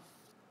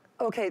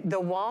 Okay, the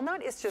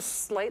walnut is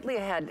just slightly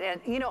ahead. And,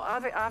 you know,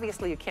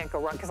 obviously you can't go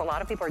wrong because a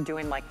lot of people are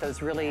doing like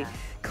those really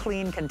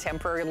clean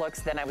contemporary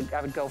looks. Then I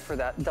would go for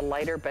the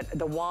lighter, but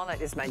the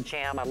walnut is my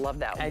jam. I love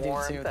that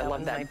warmth. I do too. I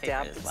love that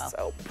depth. As well. It's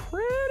so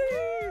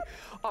pretty.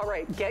 All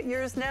right, get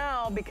yours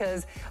now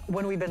because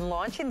when we've been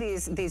launching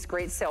these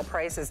great sale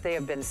prices, they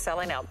have been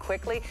selling out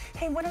quickly.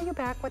 Hey, when are you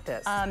back with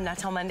this? Not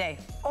till Monday.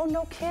 Oh,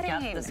 no kidding.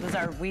 Yep, this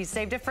was we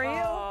saved it for you.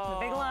 The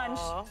big lunch.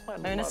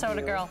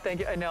 Minnesota girl. Thank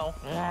you. I know.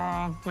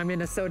 My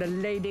Minnesota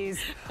ladies.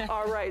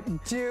 All right,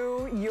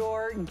 do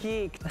your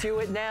geek. Do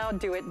it now.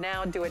 Do it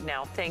now. Do it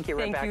now. Thank you,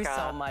 Rebecca. Thank you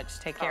so much.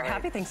 Take care. Right.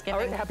 Happy Thanksgiving. All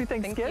right, happy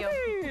Thanksgiving.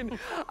 Thank you.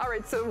 All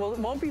right, so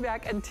we won't be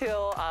back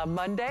until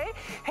Monday.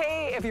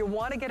 Hey, if you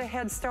want to get a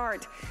head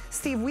start,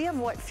 Steve, we have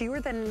what, fewer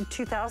than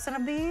 2,000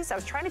 of these? I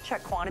was trying to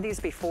check quantities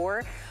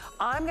before.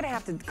 I'm gonna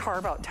have to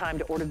carve out time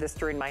to order this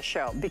during my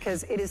show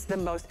because it is the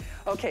most,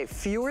 okay,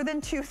 fewer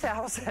than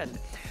 2,000.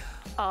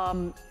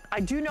 I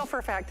do know for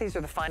a fact these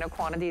are the final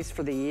quantities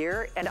for the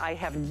year, and I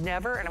have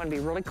never, and I'm gonna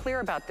be really clear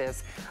about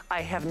this,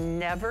 I have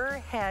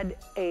never had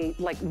a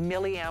like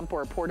milliamp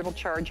or a portable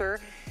charger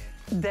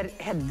that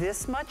had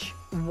this much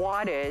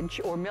wattage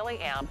or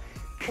milliamp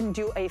can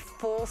do a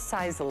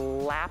full-size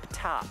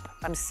laptop.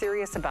 I'm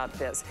serious about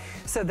this.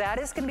 So that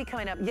is gonna be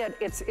coming up. Yet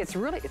it's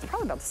probably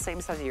about the same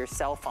size as your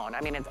cell phone.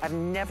 I mean, I've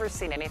never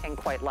seen anything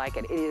quite like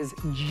it. It is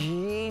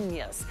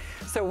genius.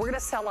 So we're gonna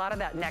sell out of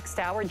that next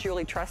hour.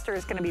 Julie Truster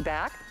is gonna be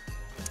back.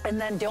 And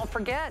then don't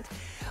forget,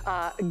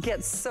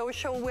 get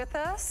social with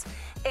us.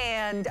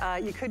 And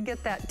you could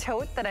get that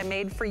tote that I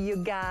made for you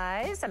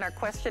guys. And our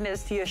question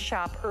is, do you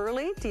shop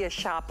early? Do you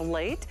shop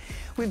late?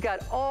 We've got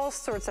all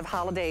sorts of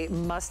holiday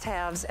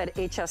must-haves at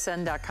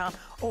hsn.com.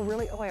 Oh,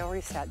 really? Oh, I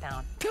already sat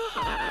down.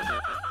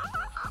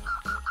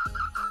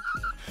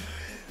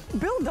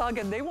 Bill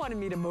Duggan, they wanted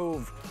me to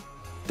move.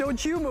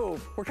 Don't you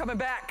move. We're coming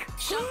back.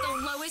 Shop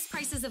the lowest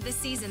prices of the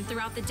season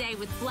throughout the day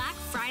with Black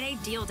Friday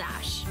Deal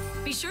Dash.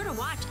 Be sure to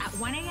watch at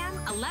 1 a.m.,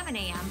 11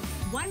 a.m.,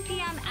 1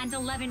 p.m., and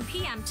 11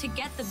 p.m. to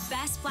get the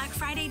best Black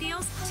Friday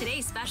deals,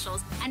 today's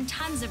specials, and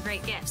tons of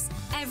great gifts.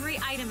 Every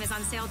item is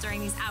on sale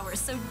during these hours,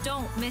 so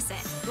don't miss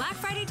it. Black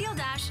Friday Deal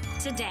Dash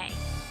today.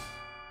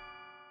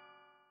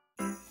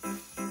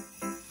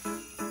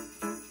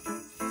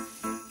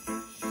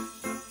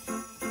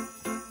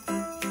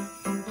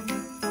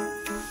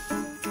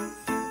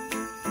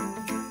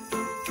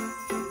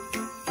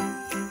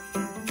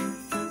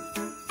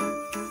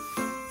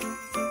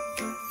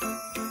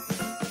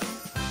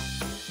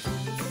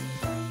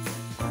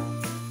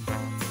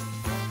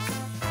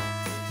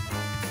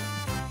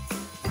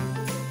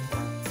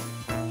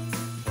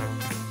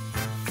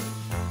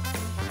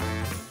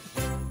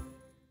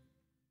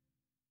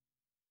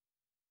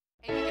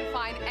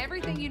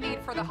 Everything you need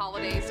for the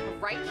holidays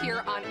right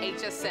here on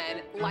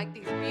HSN, like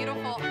these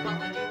beautiful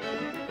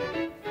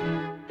holiday.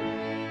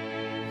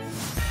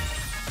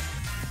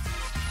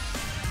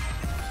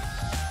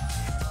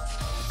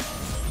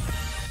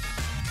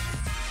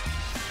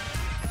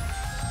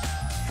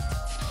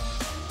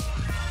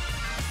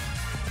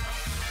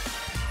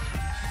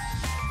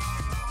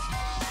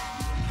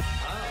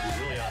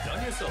 You really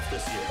outdone yourself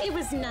this year. It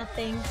was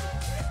nothing.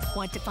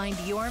 Want to find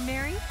your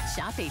Mary?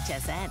 Shop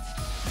HSN.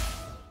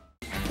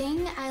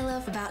 Thing I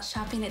love about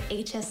shopping at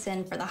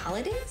HSN for the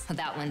holidays?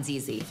 That one's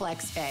easy.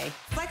 FlexPay.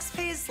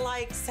 FlexPay is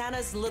like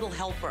Santa's little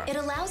helper. It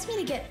allows me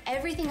to get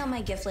everything on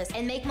my gift list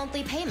and make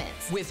monthly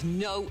payments. With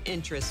no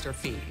interest or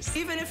fees.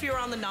 Even if you're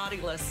on the naughty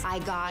list. I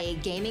got a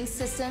gaming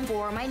system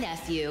for my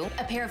nephew,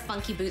 a pair of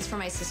funky boots for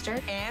my sister,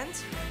 and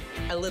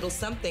a little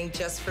something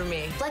just for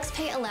me.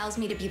 FlexPay allows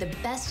me to be the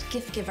best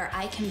gift giver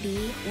I can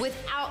be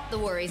without the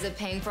worries of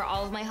paying for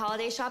all of my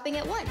holiday shopping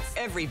at once.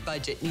 Every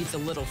budget needs a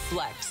little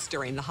flex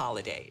during the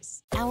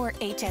holidays. Our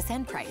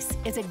HSN price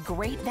is a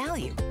great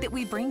value that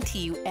we bring to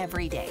you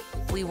every day.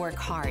 We work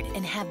hard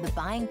and have the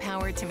buying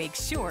power to make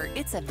sure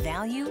it's a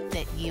value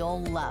that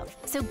you'll love.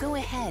 So go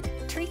ahead,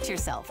 treat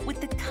yourself with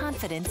the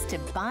confidence to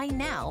buy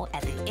now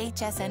at the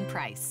HSN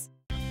price.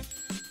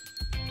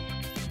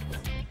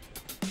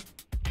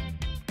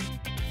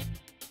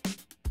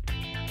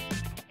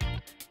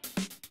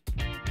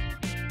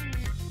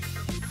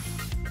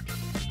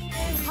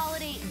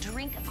 Holiday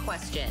drink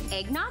question.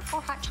 Eggnog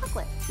or hot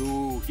chocolate?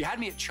 Ooh, you had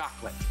me at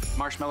chocolate.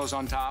 Marshmallows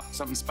on top,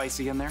 something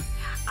spicy in there.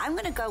 I'm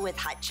gonna go with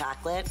hot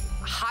chocolate.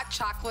 Hot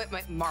chocolate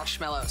with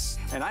marshmallows.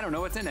 And I don't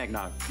know what's in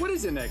eggnog. What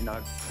is in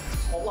eggnog?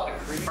 A whole lot of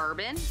cream.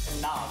 Bourbon?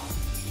 And knob.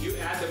 You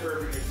add the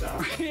bourbon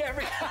yourself.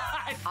 Every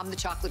time. I'm the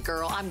chocolate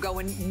girl. I'm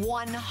going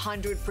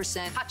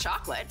 100% Hot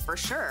chocolate, for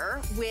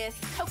sure, with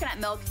coconut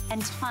milk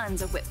and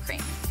tons of whipped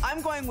cream.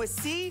 I'm going with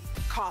C,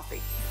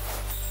 coffee.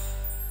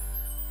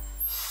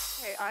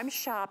 Okay, I'm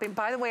shopping.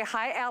 By the way,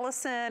 hi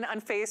Allison on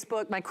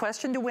Facebook. My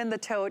question to win the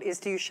tote is,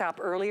 do you shop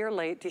early or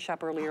late? Do you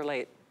shop early or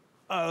late?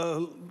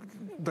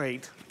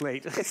 Late.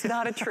 It's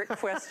not a trick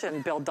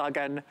question, Bill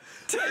Duggan.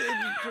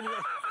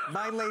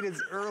 My late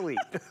is early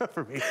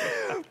for me.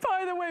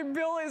 By the way,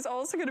 Bill is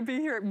also going to be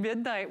here at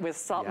midnight with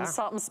something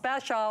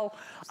special.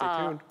 Stay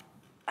tuned.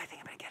 I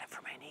think I'm going to get it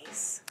for my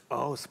niece.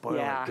 Oh, spoiler,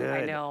 yeah, good.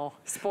 I know.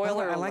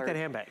 Spoiler alert. I like that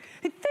handbag.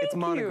 It's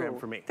monogram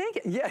for me. Thank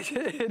you. Yeah,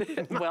 it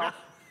is. Well,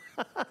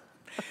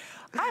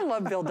 I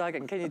love Bill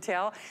Duggan, can you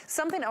tell?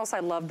 Something else I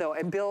love though,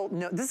 and Bill,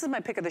 no, this is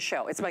my pick of the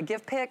show. It's my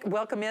gift pick.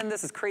 Welcome in,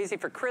 this is crazy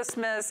for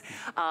Christmas.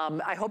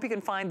 I hope you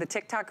can find the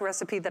TikTok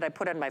recipe that I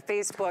put on my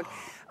Facebook.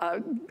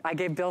 I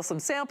gave Bill some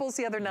samples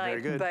the other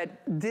night,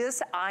 but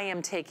this I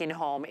am taking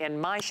home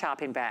in my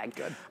shopping bag.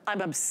 Good.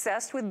 I'm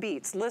obsessed with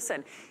beets.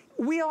 Listen,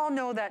 we all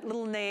know that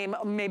little name,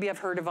 maybe I've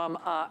heard of them,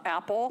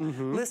 Apple.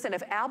 Listen,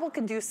 if Apple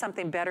can do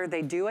something better,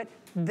 they do it.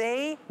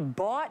 They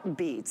bought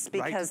Beats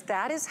because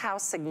that is how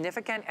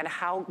significant and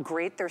how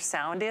great their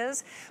sound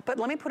is. But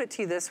let me put it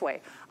to you this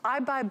way. I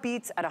buy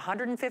Beats at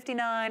 $159,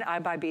 I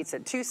buy Beats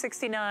at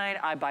 $269,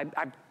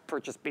 I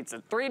purchase Beats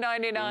at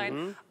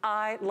 $399.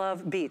 I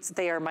love Beats.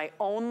 They are my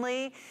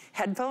only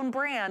headphone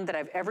brand that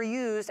I've ever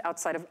used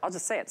outside of, I'll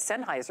just say it,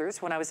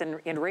 Sennheiser's when I was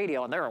in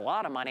radio, and they're a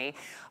lot of money.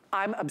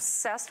 I'm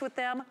obsessed with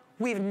them.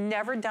 We've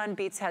never done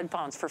Beats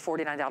headphones for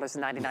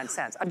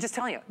 $49.99. I'm just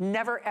telling you,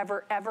 never,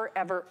 ever, ever,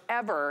 ever,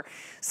 ever.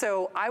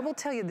 So I will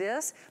tell you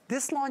this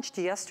launched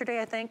yesterday,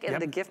 I think, in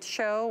the gift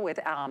show with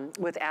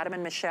Adam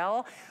and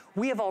Michelle.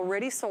 We have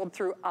already sold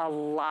through a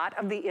lot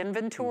of the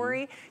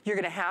inventory. You're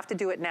gonna have to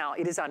do it now.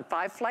 It is on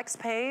 5 flex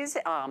pays.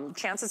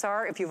 Chances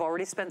are, if you've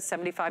already spent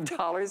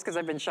 $75, because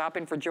I've been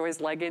shopping for Joy's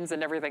leggings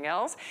and everything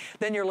else,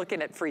 then you're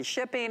looking at free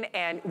shipping,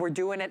 and we're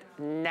doing it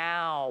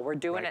now. We're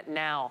doing it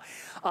now.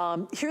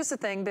 Here's the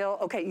thing, Bill.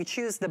 Okay, you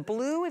choose the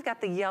blue, we've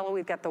got the yellow,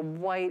 we've got the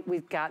white,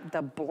 we've got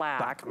the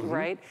black.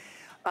 Right?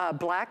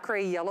 Black,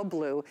 gray, yellow,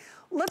 blue.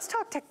 Let's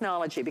talk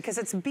technology because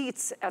it's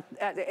Beats.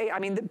 I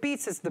mean, the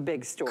Beats is the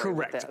big story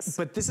with this.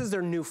 But this is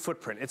their new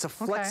footprint. It's a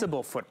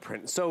flexible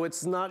footprint. So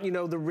it's not, you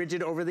know, the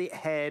rigid over the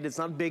head. It's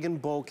not big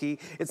and bulky.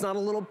 It's not a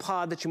little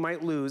pod that you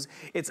might lose.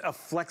 It's a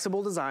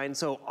flexible design.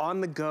 So on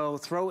the go,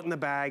 throw it in the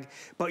bag,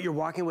 but you're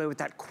walking away with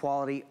that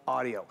quality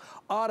audio.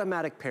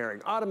 Automatic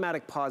pairing,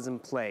 automatic pause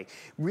and play.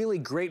 Really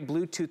great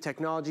Bluetooth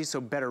technology, so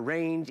better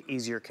range,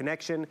 easier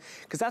connection.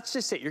 Because that's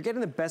just it. You're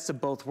getting the best of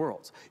both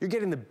worlds. You're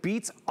getting the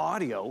Beats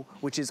audio,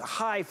 which is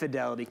high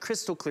fidelity,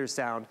 crystal clear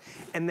sound,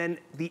 and then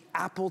the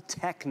Apple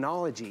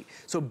technology.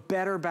 So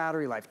better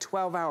battery life,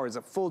 12 hours,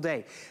 a full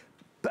day.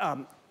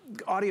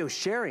 Audio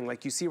sharing,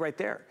 like you see right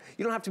there.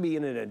 You don't have to be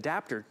in an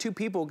adapter. 2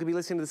 people could be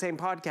listening to the same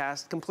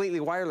podcast completely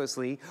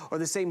wirelessly, or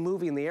the same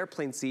movie in the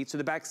airplane seats or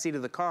the back seat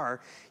of the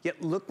car.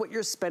 Yet look what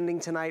you're spending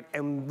tonight,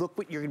 and look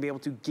what you're gonna be able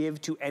to give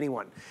to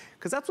anyone.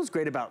 Because that's what's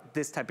great about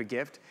this type of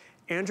gift.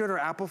 Android or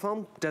Apple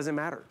phone, doesn't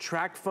matter.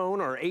 Track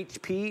phone or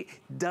HP,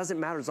 doesn't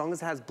matter. As long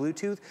as it has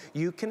Bluetooth,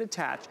 you can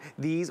attach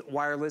these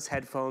wireless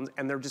headphones,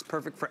 and they're just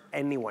perfect for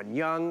anyone,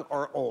 young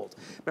or old.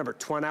 Remember,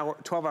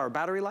 12-hour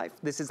battery life.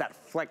 This is that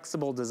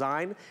flexible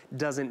design,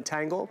 doesn't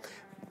tangle.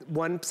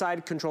 One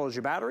side controls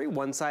your battery,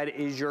 one side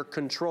is your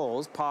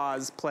controls,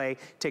 pause, play,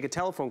 take a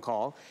telephone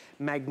call.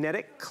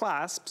 Magnetic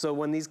clasp, so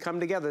when these come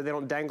together, they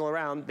don't dangle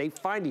around, they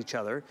find each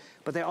other,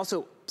 but they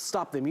also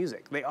stop the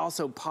music. They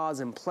also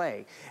pause and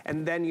play.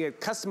 And then you have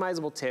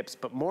customizable tips,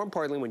 but more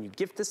importantly, when you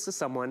gift this to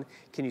someone,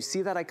 can you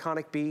see that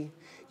iconic bee?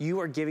 You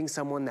are giving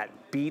someone that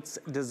Beats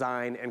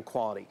design and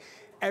quality.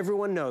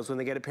 Everyone knows when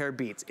they get a pair of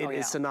Beats, it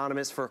is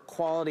synonymous for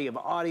quality of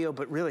audio,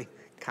 but really,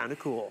 kind of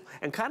cool.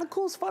 And kind of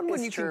cool is fun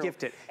when you can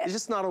gift it. It's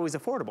just not always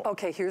affordable.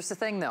 Okay, here's the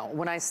thing though.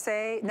 When I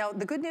say, now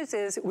the good news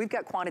is we've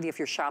got quantity if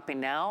you're shopping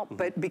now,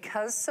 but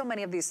because so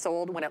many of these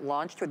sold when it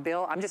launched with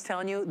Bill, I'm just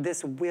telling you,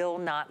 this will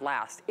not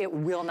last. It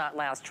will not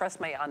last.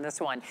 Trust me on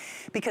this one.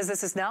 Because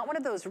this is not one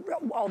of those,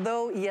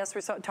 although yes,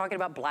 we're talking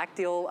about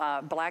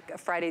Black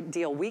Friday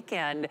deal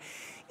weekend,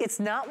 it's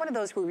not one of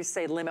those where we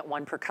say limit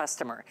 1 per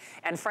customer.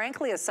 And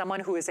frankly, as someone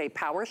who is a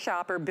power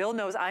shopper, Bill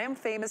knows I am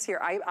famous here.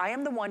 I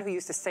am the one who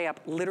used to stay up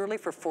literally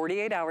for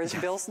 48 hours.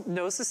 Bill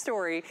knows the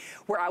story,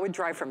 where I would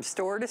drive from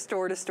store to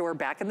store to store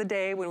back in the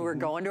day when we were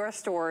going to our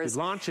stores. You'd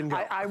launch and go.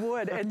 I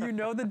would, and you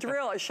know the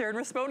drill. Sharon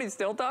Rasponi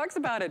still talks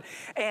about it.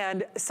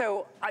 And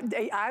so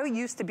I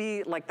used to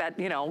be like that,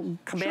 you know,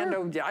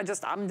 commando,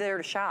 I'm there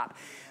to shop.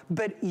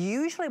 But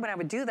usually when I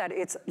would do that,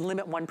 it's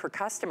limit 1 per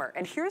customer.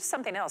 And here's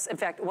something else. In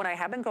fact, when I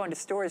have been going to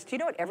stores, do you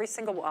know what every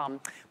single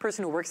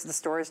person who works at the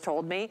store has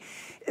told me?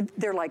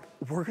 They're like,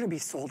 we're gonna be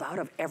sold out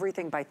of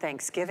everything by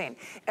Thanksgiving.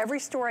 Every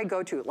store I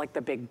go to, like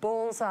the Big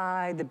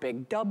Bullseye, the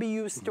Big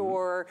W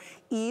store,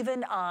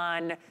 even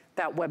on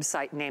that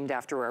website named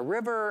after a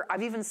river.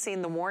 I've even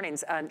seen the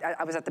warnings.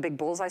 I was at the Big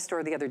Bullseye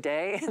store the other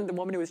day, and the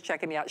woman who was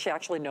checking me out, she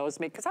actually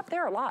knows me, because I'm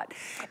there a lot.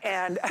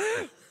 And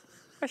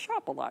I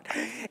shop a lot.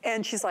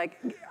 And she's like,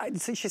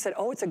 she said,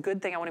 oh, it's a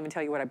good thing. I won't even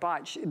tell you what I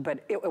bought.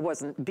 But it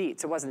wasn't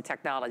Beats. It wasn't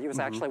technology. It was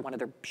actually one of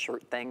their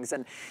shirt things.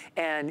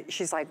 And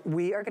she's like,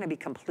 we are going to be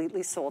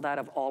completely sold out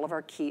of all of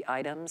our key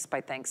items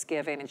by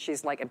Thanksgiving. And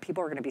she's like, and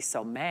people are going to be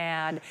so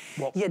mad.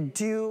 Well,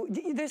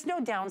 there's no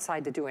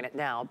downside to doing it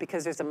now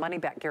because there's a money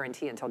back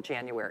guarantee until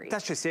January.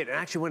 That's just it. And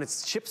actually, when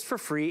it ships for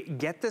free,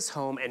 get this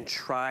home and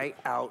try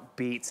out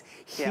Beats.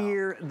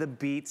 Hear the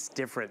Beats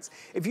difference.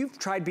 If you've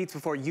tried Beats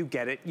before, you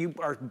get it. You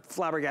are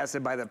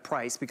flabbergasted by the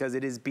price because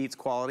it is Beats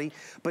quality.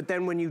 But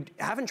then when you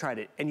haven't tried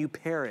it and you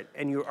pair it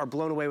and you are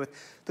blown away with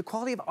the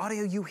quality of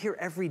audio you hear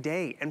every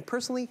day. And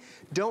personally,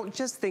 don't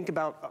just think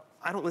about,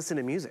 I don't listen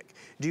to music.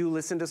 Do you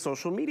listen to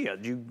social media?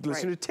 Do you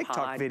listen to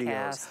TikTok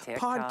videos?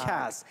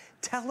 Podcasts,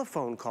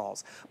 telephone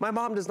calls. My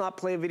mom does not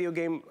play a video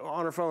game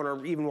on her phone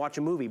or even watch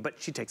a movie,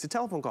 but she takes a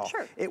telephone call.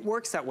 Sure. It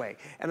works that way.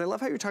 And I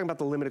love how you're talking about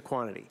the limited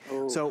quantity.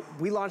 Ooh. So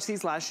we launched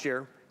these last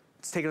year.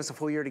 It's taken us a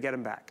full year to get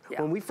them back.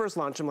 Yeah. When we first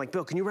launched them, like,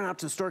 Bill, can you run out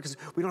to the store because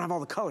we don't have all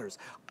the colors?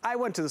 I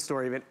went to the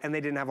store even, and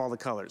they didn't have all the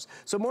colors.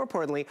 So more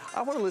importantly,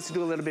 I want to listen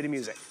to a little bit of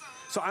music.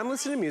 So I'm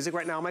listening to music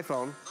right now on my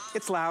phone.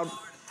 It's loud.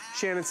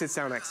 Shannon sits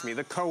down next to me,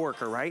 the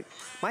coworker, right?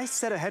 My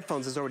set of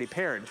headphones is already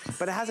paired,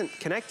 but it hasn't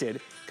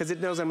connected because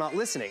it knows I'm not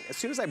listening. As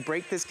soon as I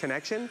break this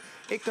connection,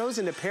 it goes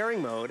into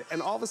pairing mode,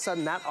 and all of a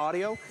sudden that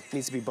audio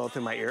needs to be both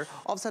in my ear.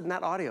 All of a sudden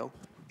that audio,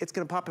 it's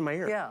gonna pop in my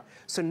ear. Yeah.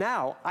 So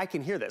now I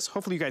can hear this.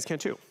 Hopefully you guys can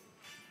too.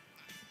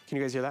 Can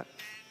you guys hear that?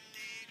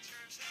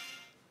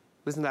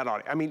 Listen to that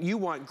audio. I mean, you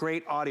want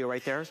great audio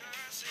right there.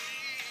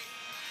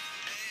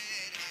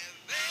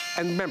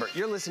 And remember,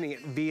 you're listening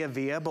it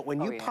via, but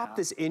when you pop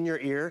this in your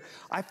ear,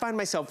 I find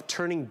myself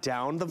turning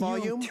down the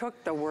volume. You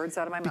took the words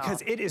out of my mouth.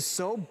 Because it is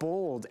so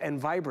bold and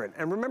vibrant.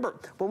 And remember,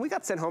 when we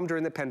got sent home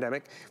during the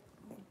pandemic,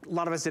 a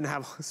lot of us didn't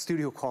have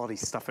studio quality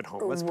stuff at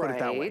home. Let's put it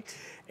that way.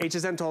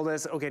 HSN told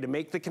us, okay, to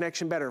make the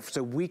connection better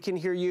so we can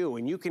hear you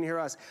and you can hear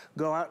us,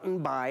 go out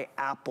and buy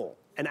Apple.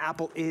 And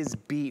Apple is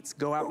Beats.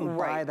 Go out and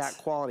buy that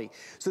quality.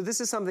 So this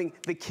is something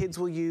the kids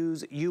will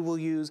use, you will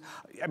use.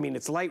 I mean,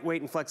 it's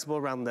lightweight and flexible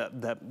around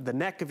the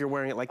neck if you're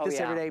wearing it like this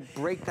every day.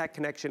 Break that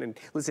connection and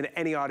listen to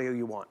any audio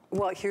you want.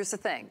 Well, here's the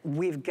thing.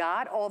 We've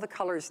got all the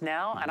colors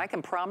now, and I can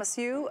promise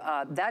you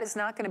that is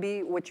not going to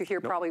be what you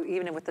hear probably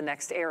even with the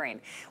next airing.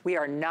 We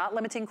are not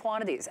limiting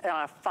quantities.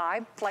 On a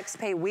 5 flex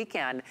pay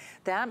weekend,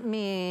 that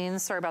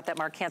means, sorry about that,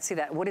 Mark, can't see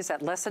that. What is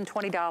that, less than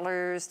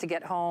 $20 to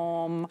get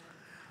home?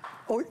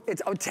 Oh,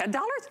 it's $10?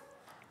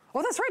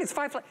 Oh, that's right, it's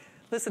 5.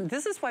 Listen,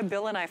 this is why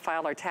Bill and I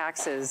file our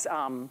taxes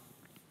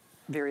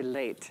very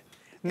late.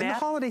 In the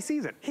holiday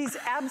season. He's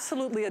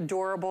absolutely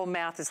adorable.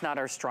 Math is not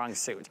our strong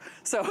suit.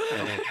 So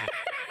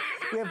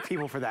we have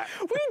people for that.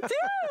 We do!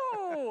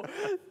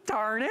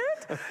 Darn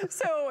it.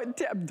 So,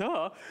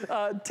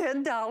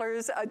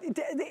 $10.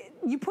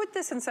 You put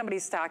this in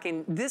somebody's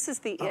stocking, this is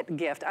the it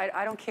gift.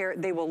 I don't care,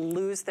 they will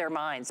lose their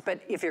minds.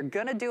 But if you're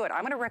gonna do it,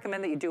 I'm gonna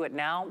recommend that you do it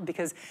now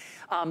because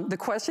the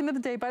question of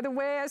the day, by the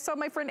way, I saw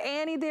my friend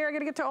Annie there. I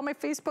gotta get to all my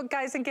Facebook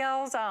guys and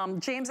gals.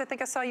 James, I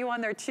think I saw you on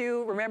there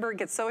too. Remember,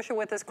 get social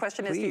with us.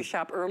 Question is, do you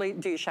shop early?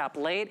 Do you shop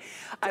late?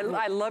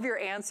 I love your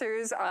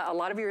answers. A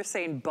lot of you are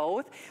saying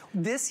both.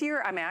 This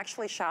year, I'm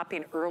actually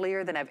shopping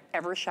earlier than I've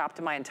ever shopped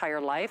in my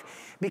entire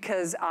life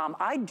because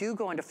I do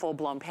go into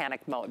full-blown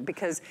panic mode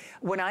because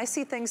when I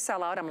see things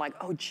sell out, I'm like,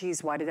 oh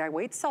geez, why did I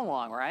wait so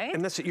long, right?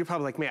 And that's, you're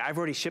probably like me. I've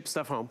already shipped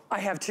stuff home. I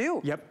have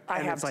too. Yep.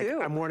 I have too.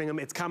 Like, I'm warning them,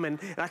 it's coming.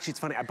 And actually, it's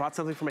funny. I bought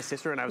something for my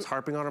sister and I was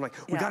harping on her. I'm like,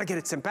 we gotta get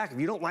it sent back. If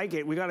you don't like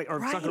it, we gotta,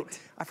 or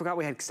I forgot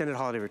we had extended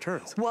holiday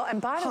returns. Well,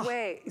 and by the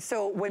way,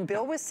 so when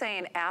Bill was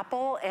saying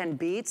Apple and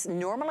Beats,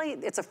 normally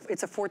it's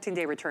a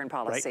 14-day return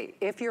policy,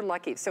 if you're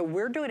lucky. So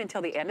we're doing it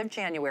until the end of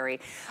January.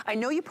 I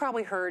know you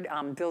probably heard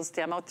Bill's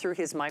demo through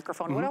his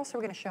microphone. What else are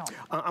we gonna show him?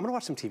 I'm gonna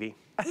watch some TV.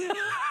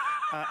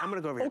 I'm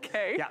gonna go over here.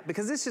 Okay. Yeah,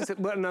 because this is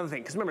another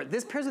thing. Because remember,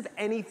 this pairs with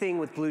anything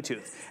with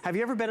Bluetooth. Have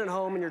you ever been at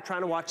home and you're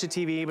trying to watch the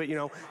TV, but you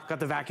know, got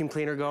the vacuum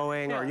cleaner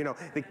going, or you know,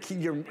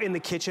 you're in the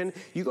kitchen?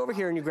 You go over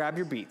here and you grab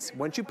your Beats.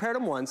 Once you paired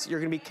them once, you're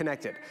gonna be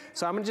connected.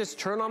 So I'm gonna just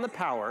turn on the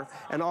power,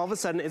 and all of a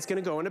sudden it's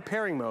gonna go into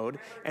pairing mode,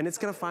 and it's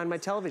gonna find my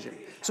television.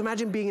 So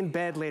imagine being in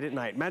bed late at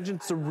night. Imagine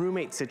it's a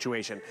roommate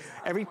situation.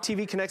 Every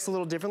TV connects a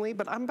little differently,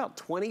 but I'm about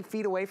 20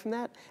 feet away from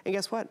that, and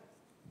guess what?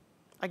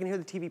 I can hear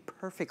the TV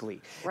perfectly.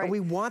 Right. And we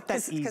want that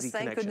easy connection. Because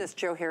thank goodness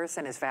Joe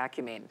Harrison is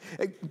vacuuming.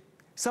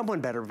 Someone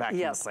better vacuum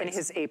the place. Yes, in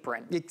his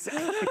apron.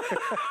 Exactly.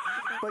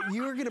 But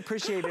you're gonna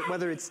appreciate it,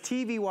 whether it's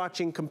TV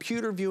watching,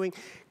 computer viewing,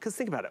 because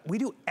think about it, we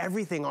do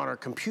everything on our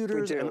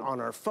computers and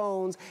on our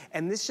phones,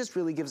 and this just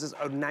really gives us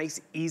a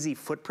nice, easy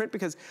footprint,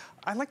 because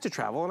I like to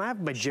travel, and I have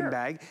my gym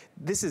bag.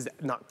 This is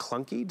not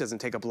clunky, doesn't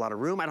take up a lot of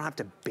room. I don't have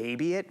to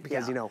baby it,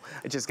 because you know,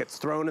 it just gets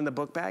thrown in the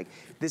book bag.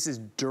 This is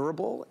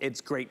durable, it's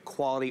great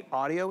quality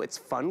audio, it's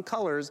fun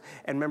colors,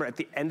 and remember, at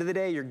the end of the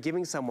day, you're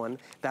giving someone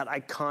that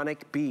iconic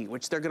bee,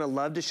 which they're gonna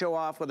love to show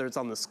off, whether it's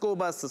on the school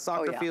bus, the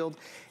soccer field,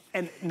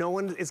 and no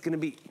one is gonna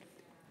be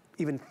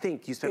even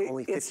think you spent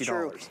only $50. It's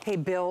true. Hey,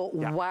 Bill,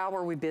 wow,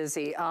 are we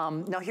busy.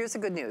 Now, here's the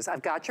good news.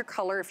 I've got your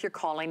color if you're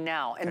calling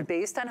now. And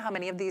based on how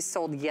many of these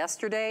sold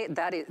yesterday,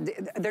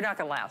 they're not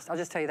going to last. I'll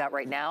just tell you that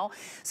right now.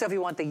 So if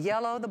you want the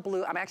yellow, the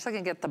blue, I'm actually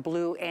going to get the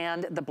blue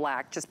and the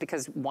black just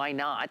because why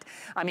not?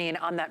 I mean,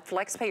 on that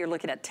FlexPay, you're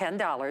looking at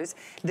 $10.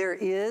 There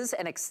is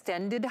an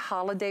extended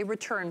holiday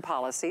return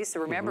policy. So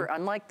remember,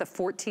 unlike the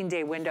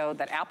 14-day window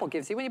that Apple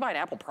gives you when you buy an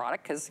Apple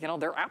product, because, you know,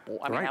 they're Apple.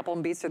 I mean, Apple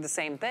and Beats are the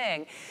same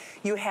thing.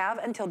 You have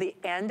until the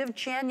end of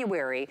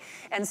January.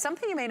 And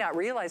something you may not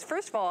realize,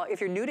 first of all,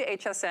 if you're new to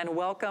HSN,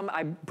 welcome.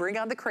 I bring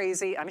on the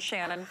crazy. I'm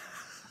Shannon.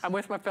 I'm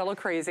with my fellow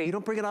crazy. You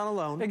don't bring it on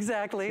alone.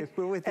 Exactly.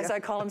 We're with you. As I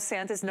call him,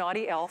 Santa's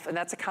naughty elf, and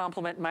that's a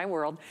compliment in my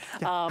world.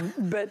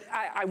 But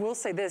I will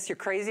say this, you're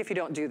crazy if you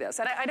don't do this.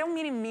 And I don't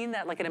mean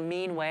that like in a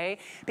mean way,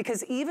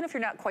 because even if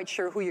you're not quite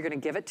sure who you're gonna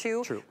give it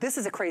to, this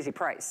is a crazy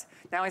price.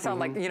 Now I sound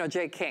like, you know,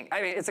 Jay King.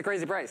 I mean, it's a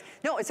crazy price.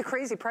 No, it's a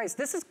crazy price.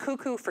 This is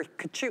cuckoo for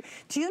Kachu.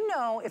 Do you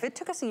know, if it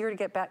took us a year to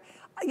get back,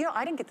 you know,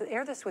 I didn't get to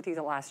air this with you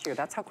the last year.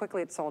 That's how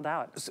quickly it sold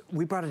out. So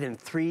we brought it in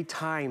 3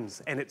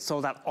 times, and it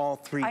sold out all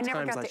 3 times last year.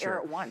 I never got to air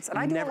it once, and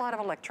I do a lot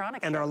of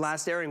electronic And our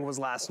last airing was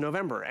last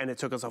November, and it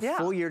took us a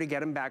full year to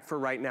get them back for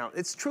right now.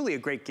 It's truly a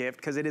great gift,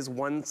 because it is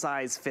one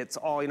size fits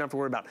all. You don't have to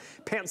worry about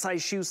pant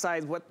size, shoe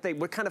size, what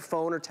kind of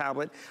phone or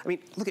tablet. I mean,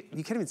 look at,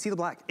 you can't even see the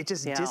black. It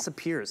just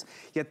disappears.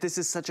 Yet this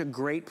is such a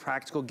great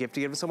practical gift to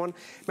give to someone.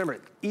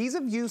 Remember, ease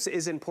of use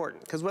is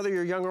important, because whether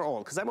you're young or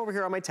old, because I'm over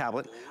here on my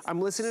tablet,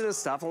 I'm listening to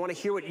stuff, I want to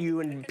hear what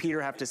you and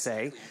Peter have to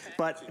say,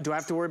 but do I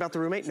have to worry about the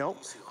roommate? No.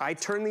 I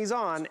turn these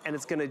on, and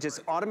it's gonna just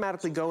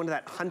automatically go into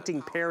that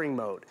hunting pairing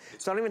mode.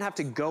 So I don't even have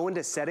to go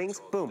into settings,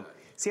 boom.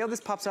 See how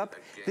this pops up?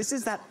 This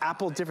is that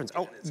Apple difference.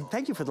 Oh,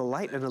 thank you for the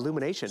light and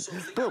illumination.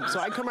 Boom, so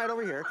I come right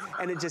over here,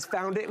 and it just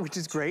found it, which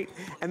is great.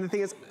 And the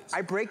thing is,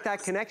 I break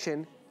that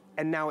connection,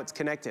 and now it's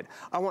connected.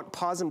 I want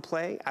pause and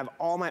play. I have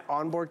all my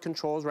onboard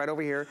controls right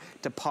over here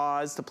to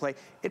pause, to play.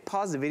 It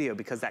paused the video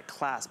because that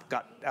clasp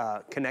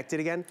got connected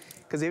again.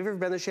 Because have you ever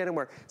been there, Shannon,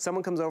 where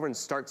someone comes over and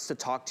starts to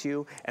talk to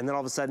you, and then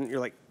all of a sudden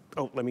you're like,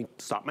 oh, let me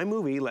stop my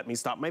movie, let me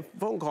stop my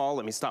phone call,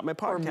 let me stop my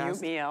podcast. Or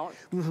mute me out.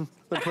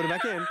 Let's put it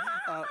back in.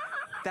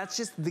 That's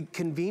just the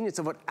convenience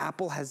of what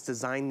Apple has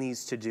designed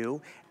these to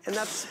do. And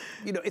that's,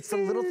 you know, it's the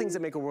little things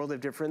that make a world of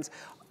difference.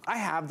 I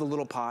have the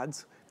little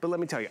pods, but let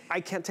me tell you,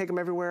 I can't take them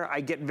everywhere. I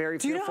get very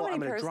fearful. Do you know how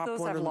many pairs of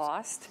those I've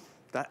lost?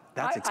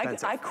 That's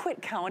expensive. I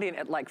quit counting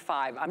at like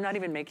 5. I'm not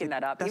even making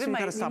that up. That's even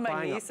when you gotta stop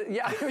buying niece,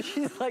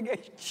 she's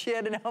like,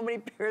 shit, and how many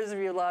pairs have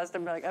you lost?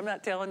 I'm like, I'm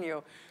not telling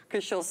you,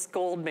 because she'll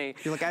scold me.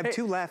 You're like, I have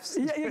 2 left.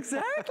 Yeah,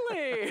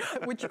 exactly.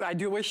 Which I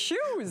do with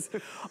shoes.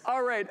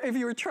 All right, if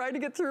you were trying to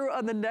get through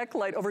on the neck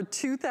light, over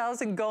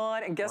 2,000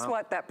 gone, and guess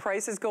what? That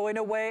price is going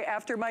away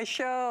after my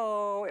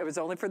show. It was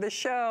only for the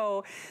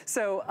show.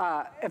 So,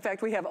 in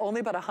fact, we have only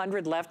about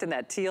 100 left in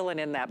that teal and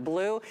in that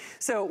blue.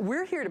 So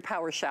we're here to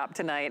power shop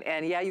tonight,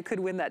 and yeah, you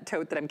could win that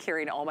tote that I'm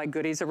carrying all my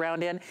goodies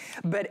around in,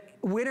 but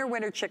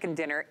winner chicken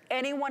dinner.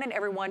 Anyone and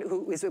everyone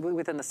who is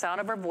within the sound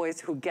of our voice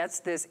who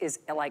gets this is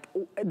like,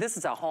 this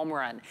is a home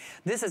run.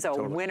 This is a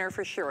winner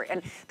for sure.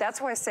 And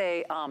that's why I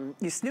say,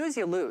 you snooze,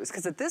 you lose.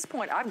 Because at this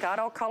point, I've got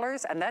all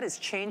colors, and that is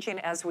changing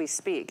as we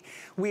speak.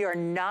 We are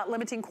not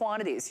limiting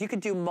quantities. You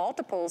could do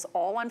multiples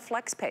all on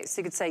FlexPay.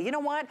 So you could say, you know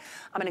what?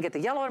 I'm gonna get the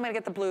yellow, I'm gonna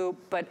get the blue,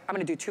 but I'm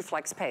gonna do 2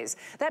 FlexPays.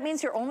 That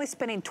means you're only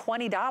spending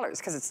 $20,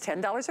 because it's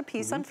 $10 a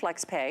piece on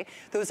FlexPay.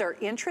 Those are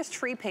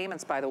interest-free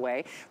payments, by the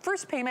way.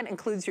 First payment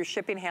includes your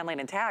shipping, handling,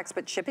 and tax,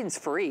 but shipping's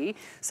free.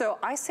 So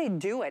I say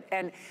do it.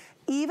 And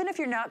even if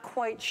you're not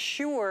quite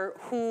sure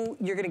who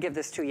you're gonna give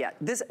this to yet,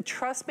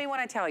 trust me when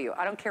I tell you,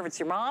 I don't care if it's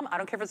your mom, I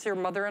don't care if it's your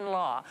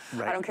mother-in-law,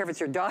 I don't care if it's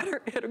your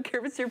daughter, I don't care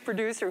if it's your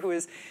producer who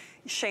is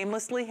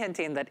shamelessly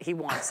hinting that he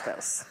wants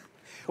this.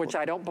 Which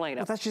I don't blame him.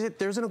 Well, that's just it.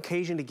 There's an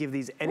occasion to give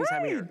these any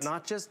time of year,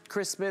 not just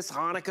Christmas,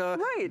 Hanukkah,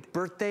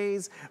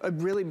 birthdays,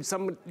 really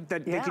some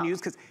that they can use,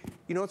 because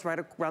you know what's right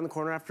around the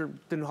corner after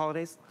the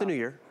holidays? The New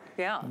Year.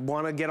 Yeah.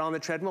 Want to get on the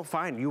treadmill?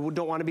 Fine. You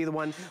don't want to be the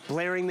one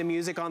blaring the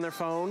music on their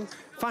phone?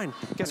 Fine.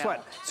 Guess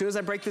what? As soon as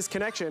I break this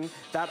connection,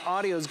 that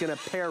audio is going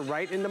to pair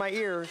right into my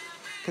ear,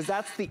 because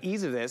that's the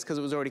ease of this, because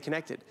it was already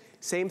connected.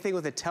 Same thing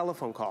with a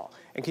telephone call.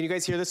 And can you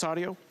guys hear this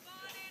audio?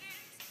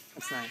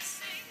 That's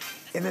nice.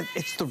 And then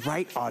it's the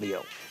right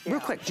audio.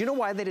 Real quick, do you know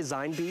why they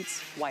designed Beats?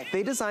 Why?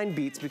 They designed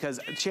Beats because,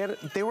 Shannon,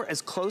 they were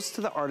as close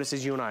to the artist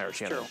as you and I are,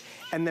 Shannon. True.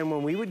 And then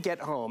when we would get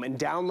home and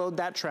download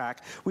that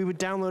track, we would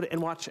download it and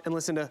watch and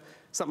listen to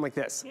something like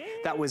this.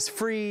 That was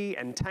free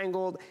and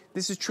tangled.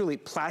 This is truly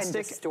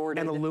plastic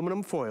and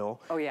aluminum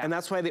foil. Oh, yeah. And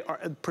that's why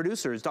the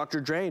producers,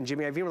 Dr. Dre and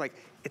Jimmy Iovine, were like,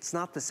 it's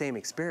not the same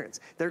experience.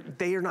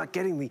 They are not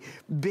getting the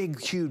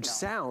big, huge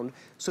sound,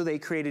 so they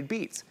created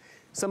Beats.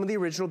 Some of the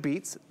original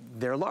Beats,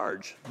 they're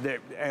large,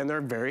 and they're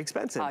very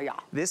expensive.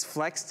 This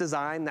flex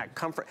design, that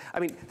comfort,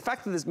 I mean, the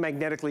fact that this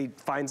magnetically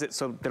finds it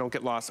so they don't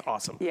get lost,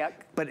 awesome.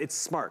 But it's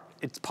smart.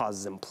 It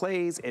pauses and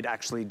plays. It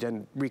actually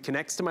then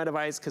reconnects to my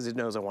device because it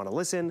knows I want to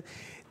listen.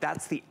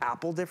 That's the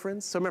Apple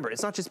difference. So remember,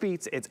 it's not just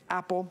Beats, it's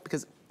Apple,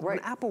 because when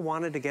Apple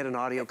wanted to get an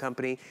audio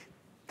company,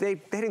 they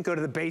didn't go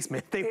to the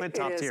basement. They went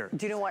top tier.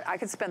 Do you know what? I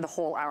could spend the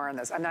whole hour on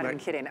this. I'm not even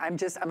kidding. I'm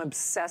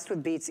obsessed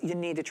with Beats. You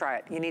need to try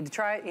it. You need to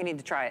try it. You need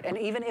to try it. And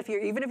even if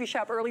you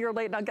shop early or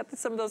late, and I'll get to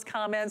some of those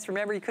comments.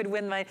 Remember, you could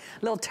win my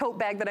little tote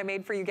bag that I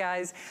made for you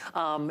guys.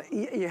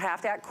 You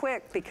have to act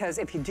quick, because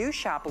if you do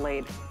shop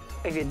late,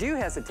 if you do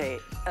hesitate,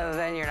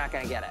 then you're not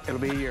gonna get it. It'll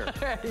be a year.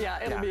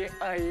 Yeah, it'll be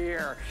a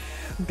year.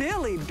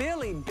 Billy,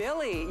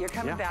 you're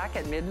coming back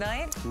at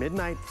midnight?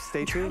 Midnight,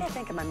 stay tuned. I'm trying to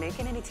think, am I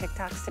making any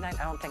TikToks tonight?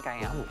 I don't think I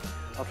am.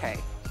 Okay.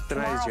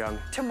 Tonight is young.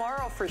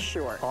 Tomorrow for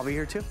sure. I'll be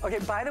here too. Okay,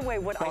 by the way,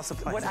 what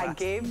I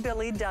gave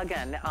Billy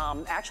Duggan,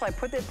 actually I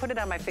put it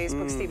on my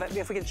Facebook, Steve,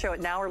 if we can show it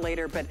now or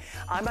later, but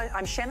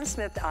I'm Shannon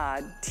Smith,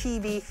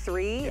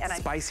 TV3. It's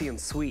spicy and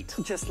sweet.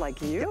 Just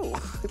like you.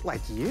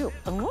 Like you.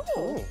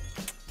 Oh.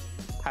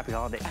 Happy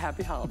holidays.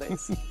 Happy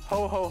holidays.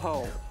 Ho, ho,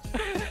 ho.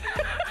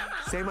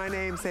 Say my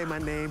name, say my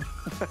name.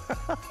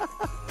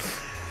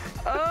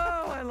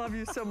 Oh, I love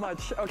you so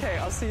much. Okay,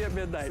 I'll see you at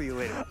midnight. See you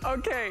later.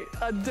 Okay,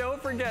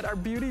 don't forget, our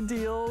beauty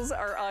deals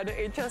are on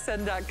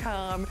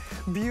hsn.com.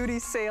 Beauty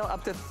sale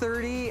up to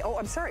 30,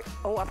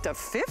 up to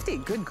 50.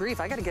 Good grief,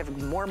 I gotta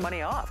give more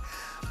money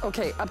off.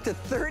 Okay, up to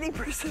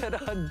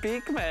 30% on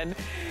Beekman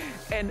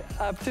and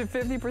up to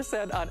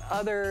 50% on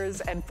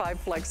others, and 5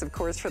 flex, of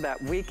course, for that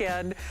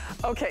weekend.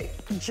 Okay,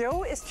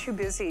 Joe is too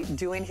busy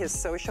doing his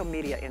social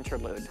media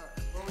interlude.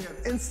 We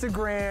have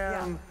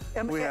Instagram.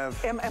 Yeah.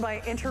 Am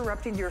I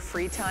interrupting your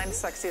free time,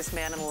 sexiest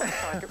man in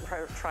electronic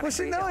well,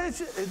 see, no,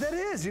 that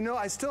is. You know,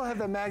 I still have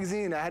that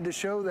magazine. I had to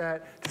show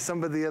that to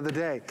somebody the other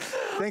day.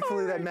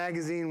 Thankfully, that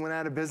magazine went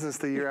out of business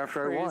the year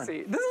after I won.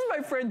 This is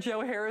my friend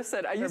Joe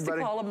Harrison. I used to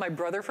call him my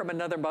brother from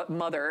another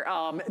mother.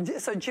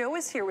 So Joe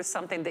is here with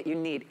something that you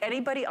need.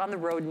 Anybody on the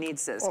road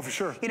needs this. Oh, for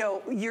sure. You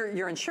know,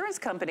 your insurance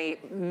company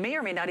may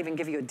or may not even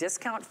give you a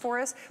discount for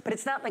us, but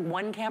it's not like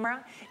one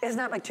camera. It's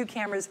not like 2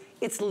 cameras.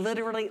 It's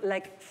literally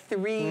like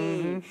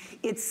 3.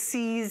 It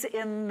sees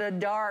in the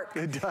dark.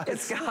 It does.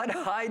 It's got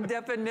high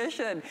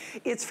definition.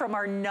 It's from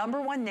our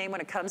 #1 name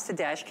when it comes to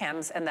dash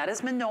cams, and that is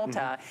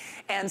Minolta.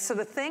 And so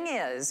the thing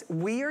is,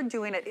 we are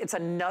doing it. It's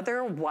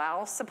another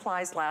while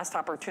supplies last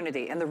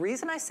opportunity. And the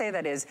reason I say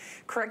that is,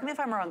 correct me if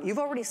I'm wrong, you've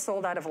already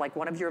sold out of like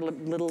one of your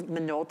little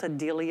Minolta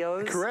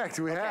dealios. Correct,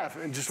 we have.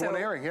 In just one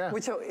airing, yeah.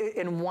 So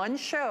in one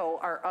show,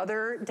 our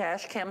other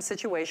dash cam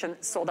situation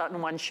sold out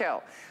in one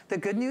show. The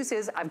good news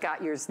is I've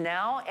got yours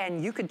now,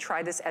 and you could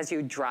try this as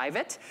you drive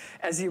it,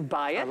 as you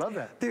buy it. I love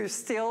that. There's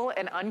still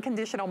an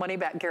unconditional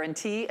money-back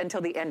guarantee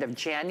until the end of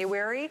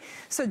January.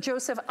 So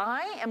Joseph,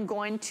 I am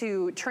going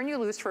to turn you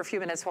loose for a few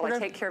minutes while I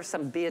take care of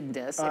some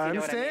business, if you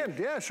know what I mean.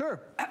 Yeah,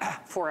 sure.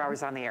 4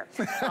 hours on the air.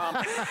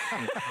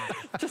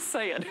 Just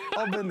saying.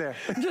 I've been there.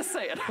 Just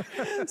saying.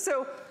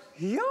 So,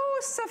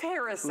 Joseph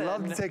Harrison.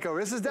 Love to take over.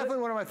 This is definitely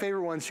one of my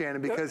favorite ones,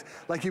 Shannon, because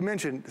like you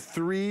mentioned,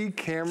 3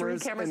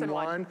 cameras in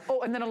one.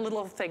 Oh, and then a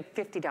little thing,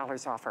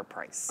 $50 off our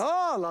price.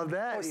 Oh, I love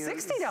that. Oh,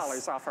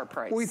 $60 off our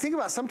price. Well, you think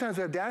about, sometimes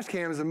we have dash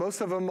cams, and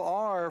most of them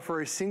are,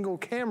 for a single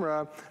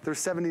camera, they're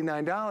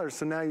 $79,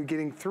 so now you're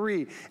getting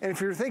 3. And if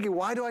you're thinking,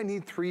 why do I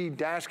need 3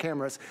 dash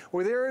cameras?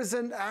 Well, there is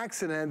an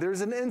accident,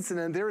 there's an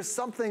incident, there is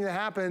something that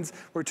happens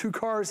where 2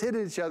 cars hit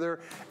each other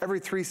every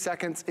 3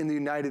 seconds in the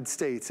United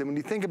States. And when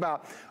you think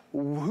about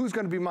who's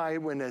going to be my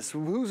eyewitness,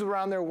 who's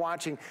around there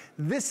watching,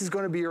 this is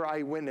going to be your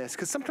eyewitness.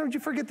 Because sometimes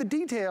you forget the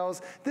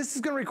details. This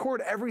is going to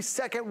record every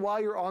second while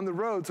you're on the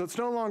road. So it's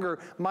no longer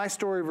my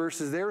story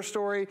versus their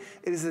story.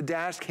 It is the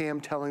dash cam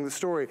telling the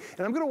story.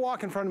 And I'm going to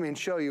walk in front of me and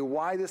show you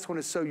why this one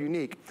is so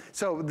unique.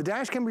 So the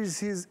dash cam,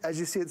 as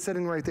you see it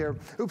sitting right there.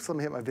 Oops, let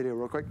me hit my video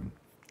real quick.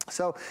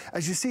 So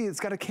as you see, it's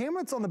got a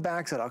camera that's on the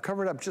backside. I'll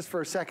cover it up just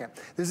for a second.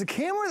 There's a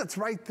camera that's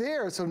right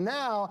there. So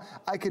now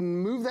I can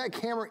move that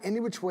camera any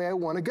which way I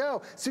want to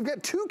go. So you've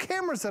got 2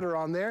 cameras that are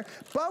on there,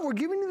 but we're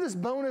giving you this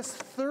bonus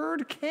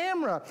 3rd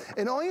camera.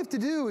 And all you have to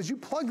do is you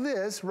plug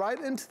this right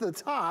into the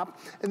top,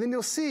 and then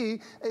you'll see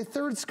a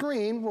 3rd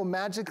screen will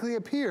magically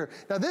appear.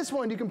 Now this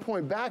one, you can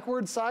point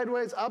backwards,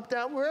 sideways, up,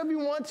 down, wherever you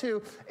want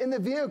to in the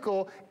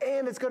vehicle,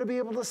 and it's going to be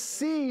able to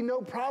see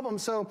no problem.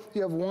 So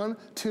you have 1,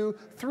 2,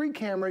 3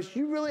 cameras.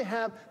 You really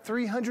have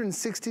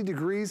 360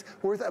 degrees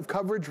worth of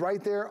coverage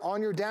right there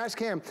on your dash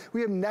cam.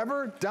 We have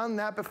never done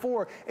that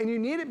before, and you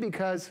need it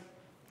because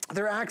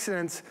there are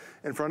accidents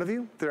in front of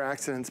you, there are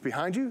accidents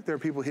behind you, there are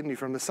people hitting you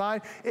from the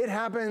side. It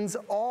happens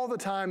all the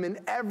time in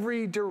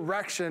every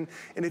direction,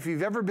 and if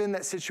you've ever been in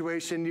that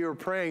situation, you're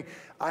praying,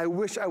 I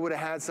wish I would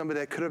have had somebody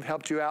that could have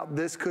helped you out.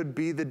 This could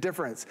be the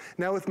difference.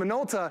 Now with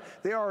Minolta,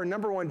 they are our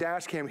 #1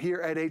 dash cam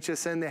here at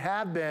HSN. They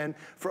have been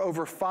for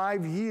over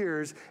 5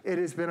 years. It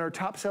has been our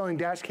top selling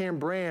dash cam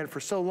brand for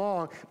so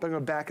long, but I'm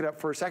gonna back it up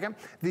for a second.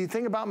 The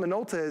thing about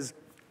Minolta is,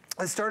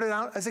 it started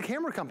out as a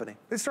camera company.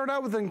 It started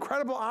out with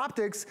incredible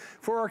optics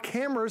for our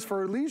cameras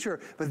for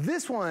leisure. But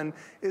this one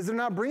is they're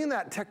now bringing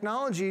that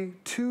technology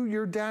to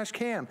your dash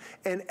cam.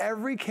 And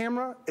every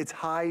camera, it's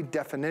high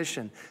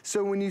definition.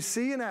 So when you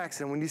see an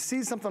accident, when you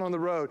see something on the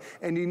road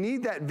and you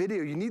need that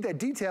video, you need that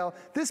detail,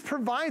 this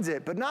provides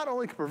it. But not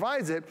only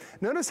provides it,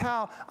 notice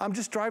how I'm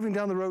just driving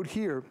down the road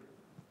here.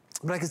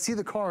 but I can see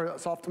the car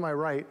that's off to my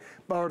right,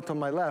 or to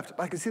my left,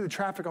 but I can see the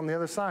traffic on the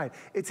other side.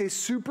 It's a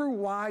super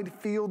wide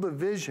field of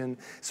vision,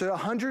 so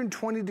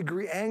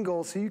 120-degree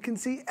angle, so you can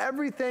see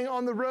everything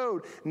on the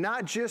road,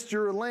 not just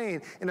your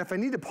lane. And if I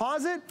need to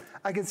pause it,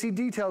 I can see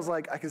details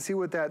like, I can see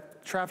what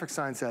that traffic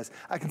sign says.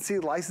 I can see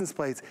license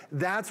plates.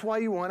 That's why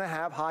you wanna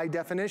have high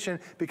definition,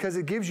 because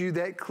it gives you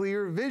that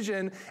clear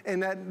vision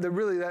and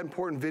really that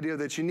important video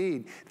that you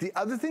need. The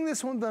other thing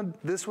this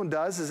one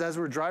does is, as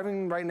we're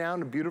driving right now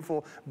in a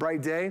beautiful,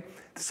 bright day,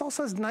 this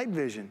also has night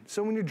vision.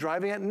 So when you're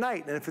driving at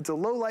night, and if it's a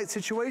low light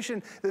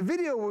situation, the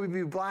video will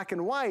be black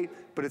and white,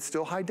 but it's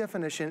still high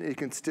definition. You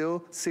can still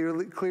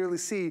clearly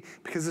see,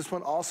 because this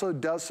one also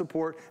does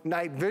support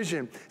night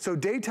vision. So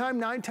daytime,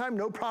 nighttime,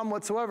 no problem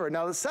whatsoever.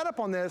 Now the setup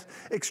on this,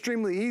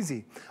 extremely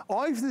easy.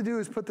 All you have to do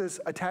is put this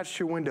attached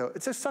to your window.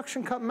 It's a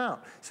suction cup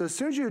mount. So as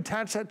soon as you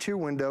attach that to your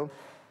window,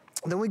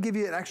 then we give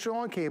you an extra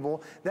long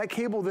cable. That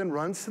cable then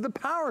runs to the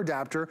power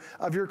adapter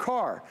of your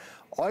car.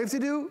 All you have to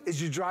do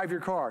is you drive your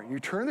car. You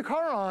turn the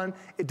car on,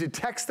 it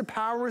detects the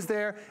power is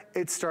there,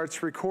 it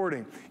starts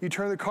recording. You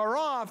turn the car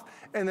off,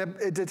 and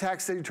it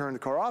detects that you turn the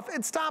car off,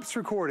 it stops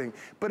recording.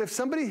 But if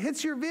somebody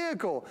hits your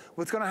vehicle,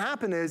 what's gonna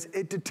happen is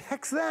it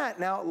detects that.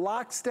 Now it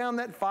locks down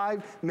that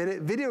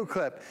 5-minute video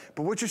clip.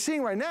 But what you're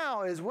seeing right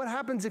now is what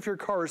happens if your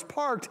car is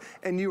parked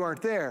and you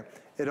aren't there.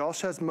 It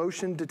also has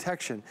motion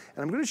detection.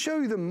 And I'm gonna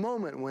show you the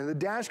moment when the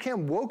dash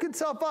cam woke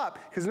itself up,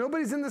 because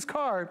nobody's in this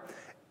car.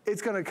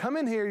 It's gonna come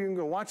in here, you can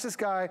go watch this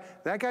guy,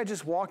 that guy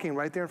just walking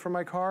right there in front of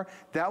my car.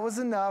 That was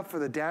enough for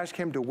the dash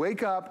cam to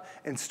wake up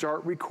and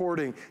start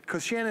recording.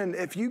 Because Shannon,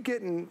 if you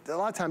get in, a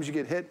lot of times you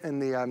get hit in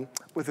the,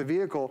 with a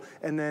vehicle,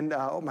 and then,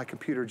 oh, my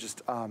computer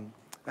just,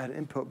 I had an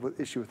input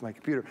issue with my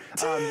computer.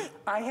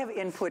 I have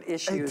input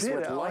issues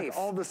with life. Like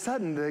all of a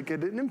sudden, they get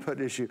an input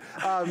issue.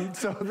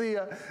 So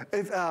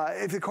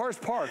if the car's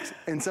parked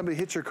and somebody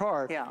hits your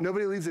car,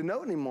 nobody leaves a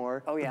note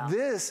anymore. Oh yeah.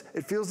 This,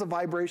 it feels the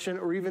vibration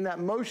or even that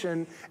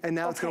motion, and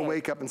now it's gonna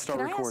wake up and start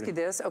recording. Can I ask you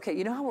this? Okay,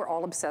 you know how we're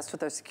all obsessed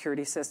with our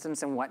security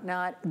systems and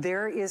whatnot?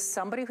 There is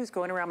somebody who's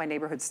going around my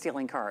neighborhood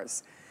stealing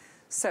cars.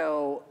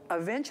 So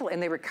eventually,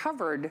 and they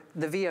recovered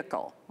the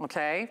vehicle,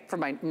 okay, from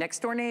my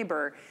next door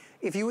neighbor.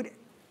 If you would,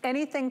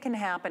 anything can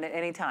happen at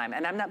any time.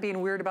 And I'm not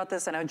being weird about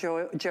this. I know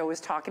Joe is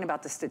talking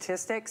about the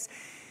statistics.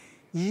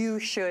 You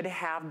should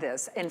have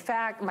this. In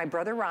fact, my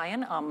brother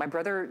Ryan, all my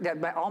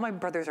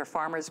brothers are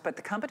farmers, but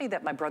the company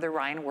that my brother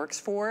Ryan works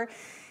for,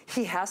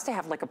 he has to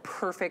have like a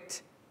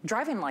perfect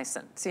driving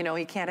license. You know,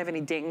 he can't have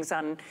any dings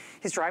on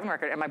his driving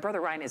record. And my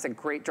brother Ryan is a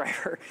great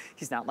driver.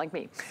 He's not like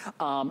me.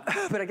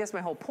 But I guess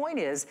my whole point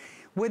is,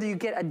 whether you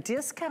get a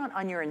discount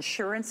on your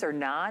insurance or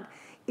not,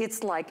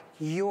 it's like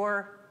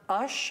your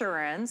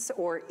assurance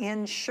or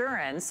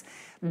insurance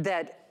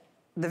that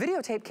the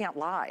videotape can't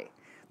lie.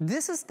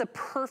 This is the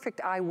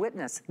perfect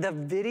eyewitness. The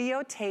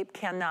videotape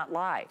cannot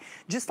lie.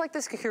 Just like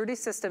the security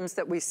systems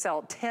that we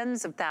sell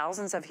tens of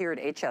thousands of here at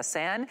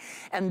HSN.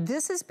 And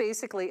this is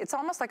basically, it's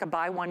almost like a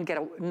buy one, get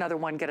another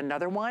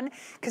one,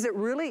 because it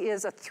really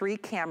is a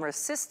 3-camera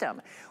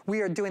system. We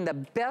are doing the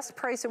best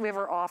price that we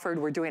ever offered.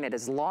 We're doing it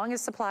as long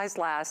as supplies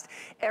last.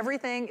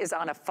 Everything is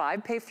on a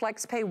 5-pay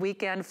flex pay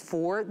weekend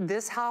for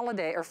this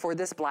holiday, or for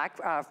this Black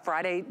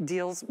Friday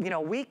deals, you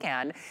know,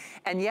 weekend.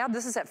 And yeah,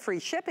 this is at free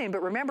shipping,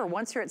 but remember,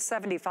 once you're at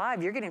 75,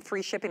 you're getting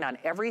free shipping on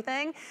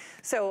everything.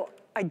 So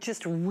I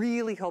just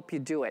really hope you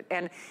do it.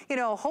 And, you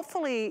know,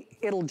 hopefully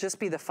it'll just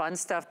be the fun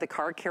stuff, the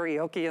car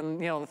karaoke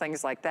and, you know,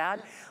 things like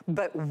that.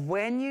 But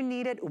when you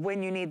need it,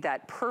 when you need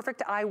that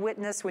perfect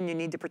eyewitness, when you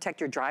need to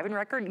protect your driving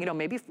record, you know,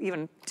 maybe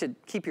even to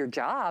keep your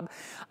job,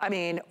 I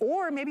mean,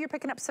 or maybe you're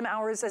picking up some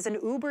hours as an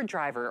Uber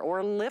driver or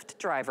a Lyft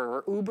driver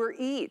or Uber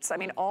Eats. I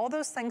mean, all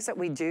those things that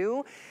we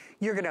do,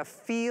 you're gonna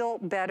feel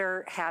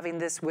better having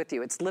this with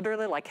you. It's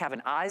literally like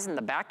having eyes in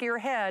the back of your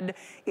head.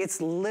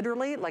 It's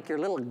literally like your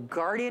little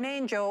guardian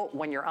angel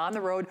when you're on the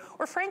road,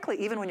 or frankly,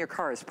 even when your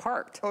car is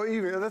parked. Oh,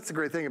 even that's the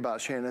great thing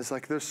about Shannon. It's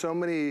like there's so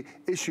many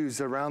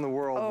issues around the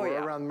world,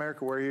 around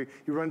America, where you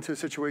run into a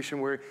situation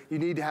where you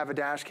need to have a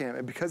dash cam.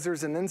 And because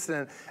there's an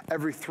incident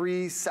every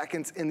 3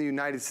 seconds in the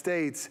United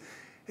States,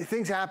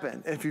 things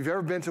happen. If you've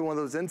ever been to one of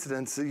those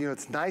incidents, you know,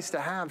 it's nice to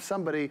have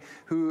somebody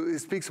who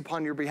speaks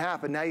upon your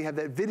behalf, and now you have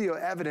that video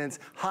evidence,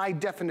 high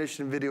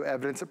definition video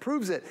evidence that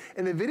proves it.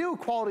 And the video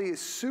quality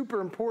is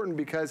super important,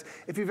 because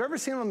if you've ever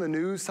seen it on the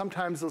news,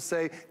 sometimes they'll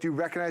say, do you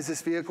recognize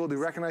this vehicle? Do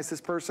you recognize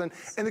this person?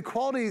 And the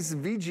quality is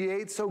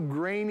VGA, it's so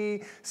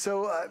grainy,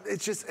 so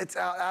it's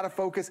out of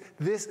focus.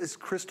 This is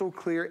crystal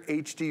clear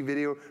HD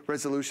video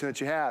resolution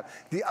that you have.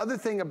 The other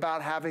thing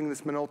about having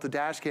this Minolta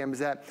dash cam is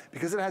that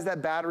because it has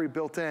that battery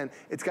built in,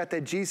 it's got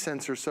that G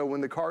sensor, so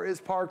when the car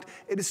is parked,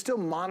 it is still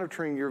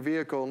monitoring your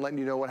vehicle and letting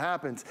you know what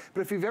happens.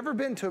 But if you've ever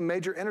been to a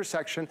major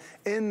intersection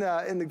as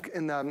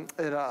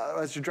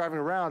you're driving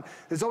around,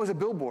 there's always a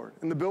billboard,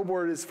 and the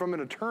billboard is from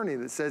an attorney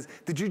that says,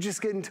 did you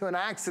just get into an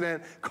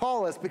accident?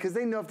 Call us, because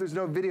they know if there's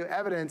no video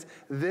evidence,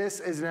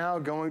 this is now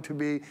going to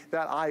be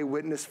that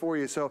eyewitness for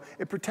you. So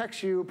it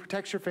protects you, it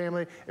protects your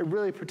family, it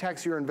really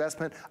protects your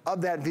investment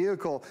of that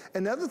vehicle.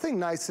 And the other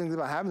nice thing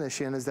about having this,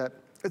 Shannon, is that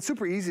It's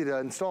super easy to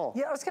install.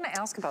 Yeah, I was gonna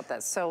ask about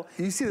that. So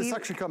you see the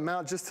suction cup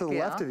mount just to the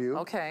left of you.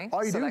 Okay.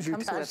 All you do is you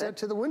attach that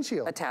to the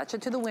windshield. Attach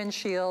it to the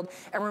windshield.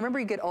 And remember,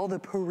 you get all the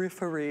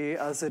periphery,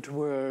 as it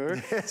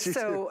were. Yes, you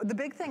do. The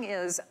big thing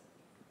is,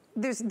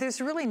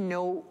 there's really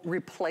no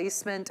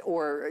replacement,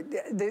 or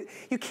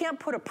you can't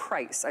put a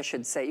price, I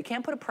should say. You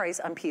can't put a price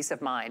on peace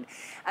of mind.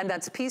 And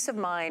that's peace of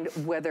mind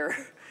whether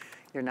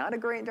you're not a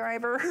great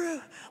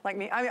driver like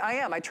me. I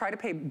am. I try to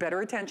pay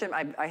better attention.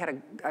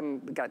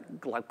 I've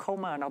got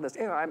glaucoma and all this.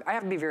 You know, I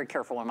have to be very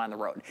careful when I'm on the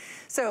road.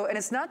 So, and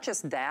it's not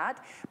just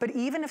that, but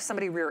even if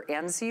somebody rear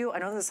ends you, I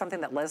know this is something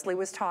that Leslie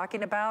was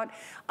talking about.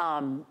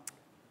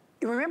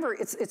 Remember,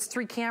 it's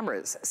 3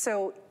 cameras.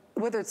 So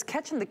whether it's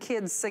catching the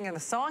kids singing a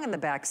song in the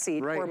back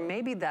seat, or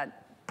maybe that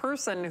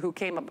person who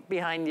came up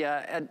behind you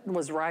and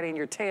was riding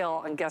your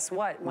tail, and guess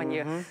what? When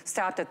you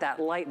stopped at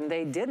that light and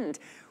they didn't,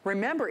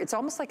 remember, it's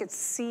almost like it's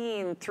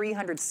seeing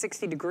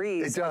 360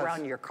 degrees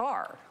around your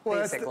car,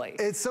 basically.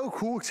 It's so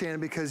cool, Shannon,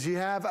 because you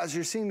have, as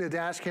you're seeing the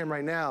dash cam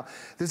right now,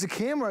 there's a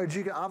camera, as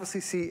you can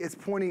obviously see, it's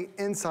pointing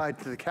inside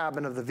to the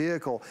cabin of the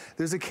vehicle.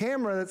 There's a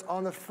camera that's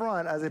on the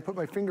front, as I put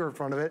my finger in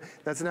front of it,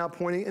 that's now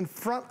pointing in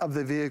front of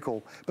the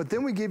vehicle. But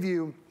then we give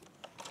you,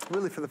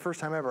 really for the first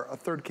time ever, a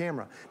 3rd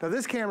camera. Now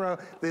this camera,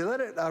 they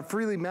let it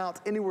freely mount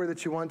anywhere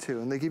that you want to,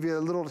 and they give you a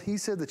little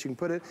adhesive that you can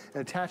put it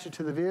and attach it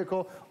to the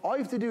vehicle. All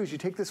you have to do is you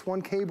take this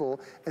one cable,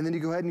 and then you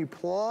go ahead and you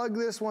plug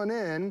this one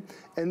in,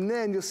 and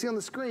then you'll see on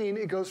the screen,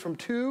 it goes from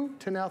 2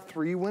 to now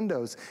 3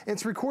 windows. And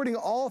it's recording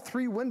all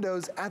 3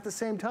 windows at the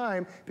same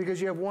time,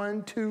 because you have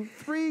 1, 2,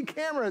 3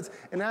 cameras.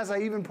 And as I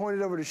even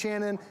pointed over to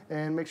Shannon,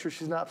 and make sure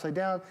she's not upside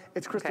down,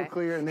 it's crystal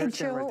clear, and they're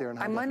standing right there in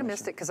high definition. I might have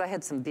missed it because I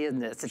had some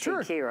business to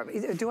take care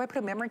of. Do I put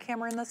a memory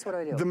camera in this? What do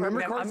I do? The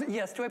memory cards?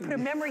 Yes, do I put a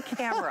memory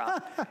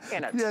camera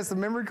in it? Yes, the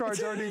memory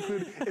card's already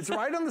included. It's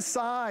right on the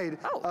side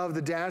of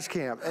the dash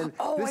cam. And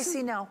I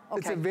see now. Okay.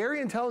 It's a very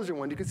intelligent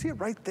one. You can see it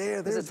right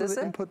there. There's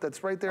the input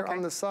that's right there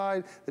on the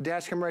side, the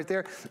dash cam right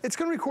there. It's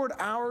going to record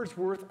hours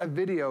worth of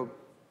video.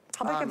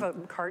 How big of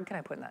a card can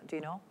I put in that? Do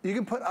you know? You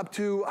can put up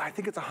to, I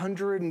think it's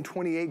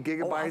 128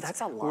 gigabytes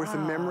that's a lot. worth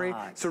of memory.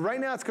 So right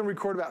now it's going to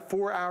record about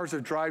 4 hours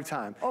of drive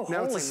time.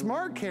 Now it's a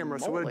smart camera,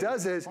 so what it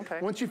does is,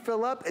 once you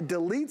fill up, it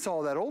deletes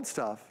all that old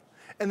stuff,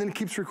 and then it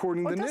keeps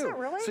recording the new. Does it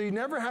really? So you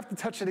never have to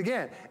touch it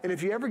again. And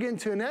if you ever get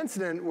into an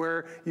incident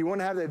where you want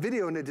to have that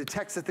video and it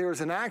detects that there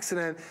was an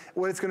accident,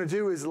 what it's going to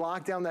do is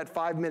lock down that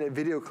 5-minute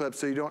video clip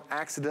so you don't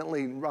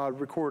accidentally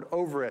record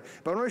over it.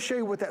 But I want to show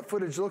you what that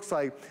footage looks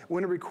like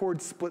when it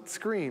records split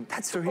screen.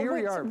 So here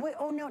we are.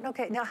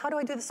 Okay. Now how do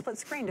I do the split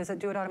screen? Does it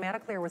do it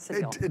automatically, or what's the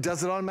deal? It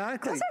does it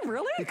automatically. Does it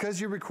really?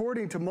 Because you're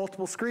recording to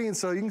multiple screens,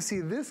 so you can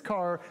see this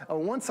car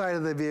on one side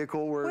of the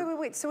vehicle where...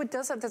 Wait. So it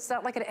does it, that's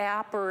not like an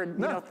app or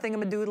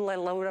thingamadoodle I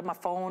load on my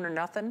phone or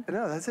nothing?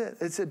 No, that's it.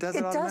 It does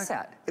it automatically. It does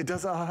that? It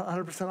does it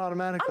 100%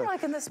 automatically. I'm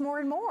liking this more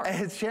and more.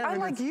 I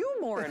like you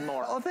more and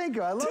more. Oh, thank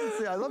you. I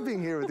love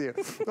being here with you.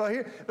 Well,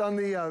 here on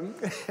the,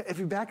 if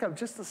you back up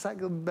just a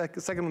second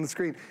on the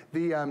screen,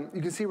 you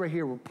can see right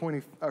here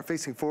we're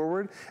facing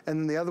forward, and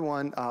then the other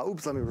one,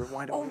 oops, let me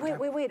rewind it. Oh,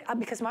 wait,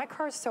 because my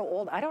car is so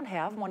old, I don't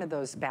have one of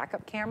those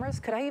backup cameras.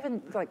 Could I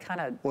even kind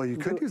of... Well, you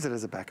could use it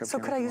as a backup camera. So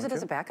could I use it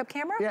as a backup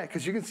camera? Yeah,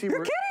 because you can see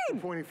we're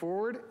pointing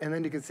forward, and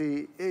then you can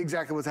see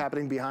exactly what's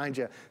happening behind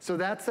you. So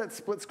that's that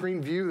split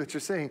screen view that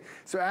you're seeing.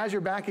 So as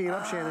you're backing it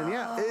up, Shannon,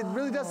 yeah, it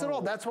really does it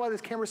all. That's why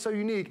this camera's so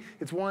unique.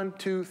 It's 1,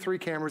 2, 3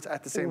 cameras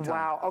at the same time.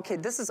 Wow, okay,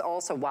 this is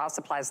also while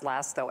supplies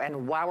last though,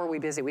 and wow, are we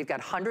busy. We've got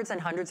hundreds and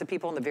hundreds of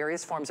people in the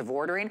various forms of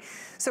ordering.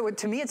 So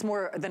to me, it's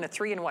more than a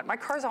 3-in-1. My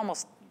car's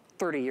almost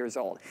 30 years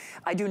old.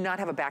 I do not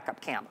have a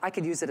backup cam. I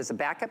could use it as a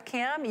backup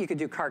cam. You could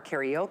do car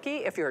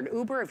karaoke if you're an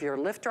Uber, if you're a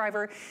Lyft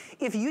driver.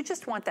 If you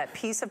just want that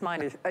peace of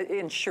mind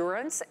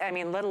insurance, I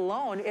mean, let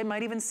alone, it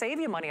might even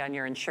save you money on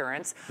your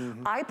insurance.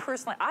 I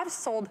personally, I've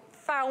sold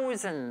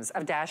thousands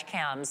of dash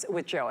cams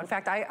with Joe. In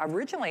fact,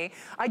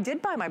 I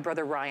did buy my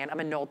brother Ryan a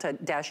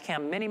Minolta dash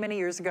cam many, many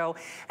years ago.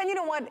 And you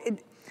know what?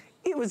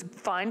 It was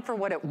fine for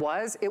what it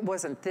was. It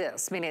wasn't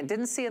this. I mean, it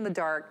didn't see in the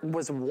dark,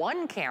 was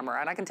one camera,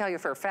 and I can tell you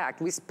for a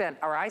fact,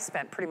 I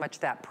spent pretty much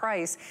that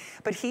price,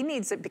 but he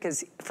needs it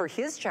because for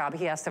his job,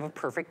 he has to have a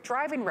perfect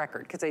driving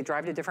record because they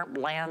drive to different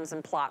lands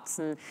and plots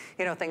and,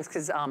 things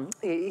because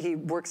he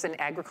works in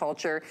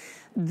agriculture.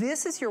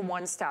 This is your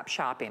one-stop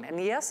shopping.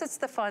 And yes, it's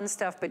the fun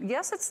stuff, but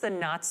yes, it's the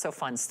not so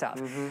fun stuff.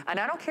 And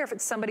I don't care if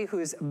it's somebody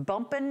who's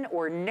bumping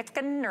or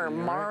nicking or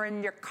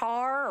marring your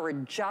car or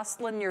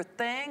jostling your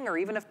thing, or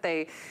even if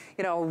they,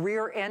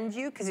 rear end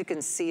you because you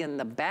can see in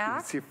the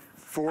back.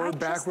 Forward,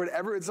 backward,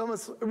 it's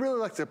almost really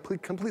like a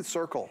complete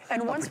circle.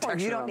 And once more,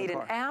 you don't need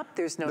an app,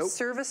 there's no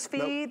service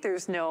fee,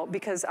 there's no,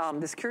 because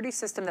the security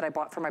system that I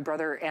bought for my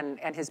brother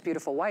and his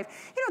beautiful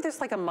wife, there's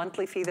like a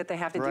monthly fee that they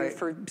have to do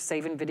for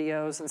saving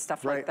videos and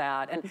stuff like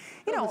that. And,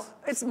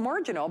 it's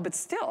marginal, but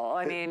still,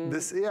 I mean.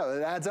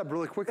 It adds up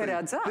really quickly. It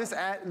adds up.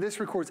 This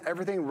records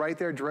everything right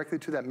there directly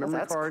to that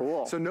memory card.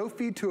 Cool. So no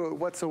fee to it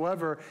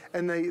whatsoever.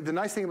 And the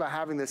nice thing about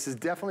having this is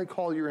definitely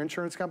call your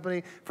insurance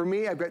company. For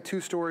me, I've got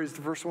 2 stories.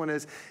 The first one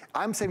is,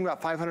 I'm saving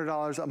about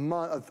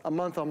 $500 a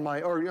month on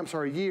my, or I'm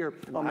sorry, a year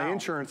on my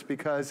insurance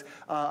because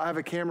I have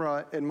a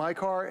camera in my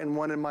car and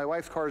one in my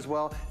wife's car as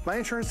well. If my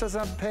insurance doesn't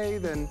have to pay,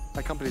 then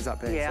my company's not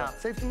paying. Yeah. So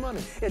save some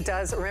money. It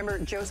does. Remember,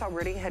 Joe's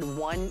already had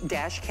one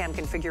dash cam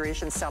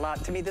configuration sell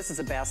out. To me, this is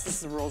the best. This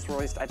is a Rolls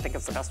Royce. I think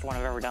it's the best one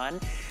I've ever done.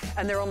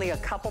 And there are only a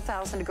couple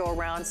thousand to go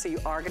around, so you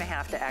are going to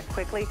have to act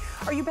quickly.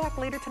 Are you back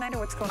later tonight, or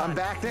what's going on? I'm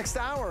back next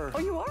hour. Oh,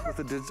 you are?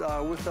 With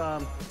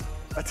a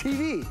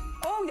TV.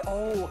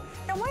 Oh.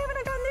 Now, why haven't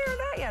I gone there or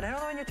that yet? I don't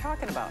know what you're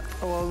talking about.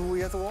 Oh, well, we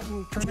have to walk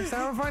and turn this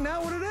down and find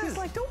out what it is. He's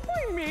like, don't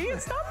blame me.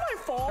 It's not my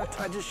fault.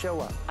 I just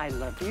show up. I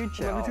love you,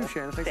 Joe. Love you too,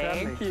 Shannon. Thanks for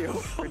having me. Thank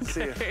you. Great to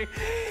see you. Hey,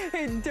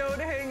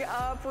 don't hang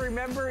up.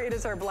 Remember, it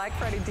is our Black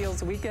Friday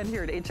deals weekend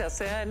here at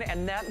HSN,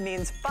 and that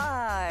means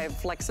 5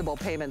 flexible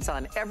payments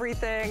on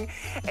everything.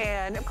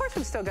 And, of course,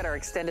 we've still got our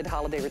extended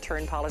holiday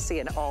return policy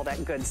and all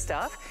that good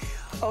stuff.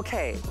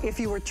 Okay, if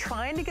you were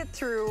trying to get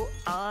through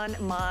on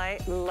my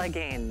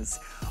leggings,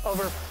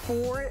 over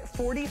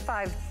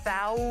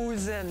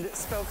 45,000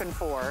 spoken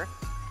for.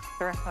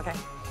 Okay.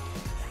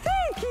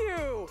 Thank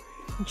you,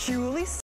 Julie.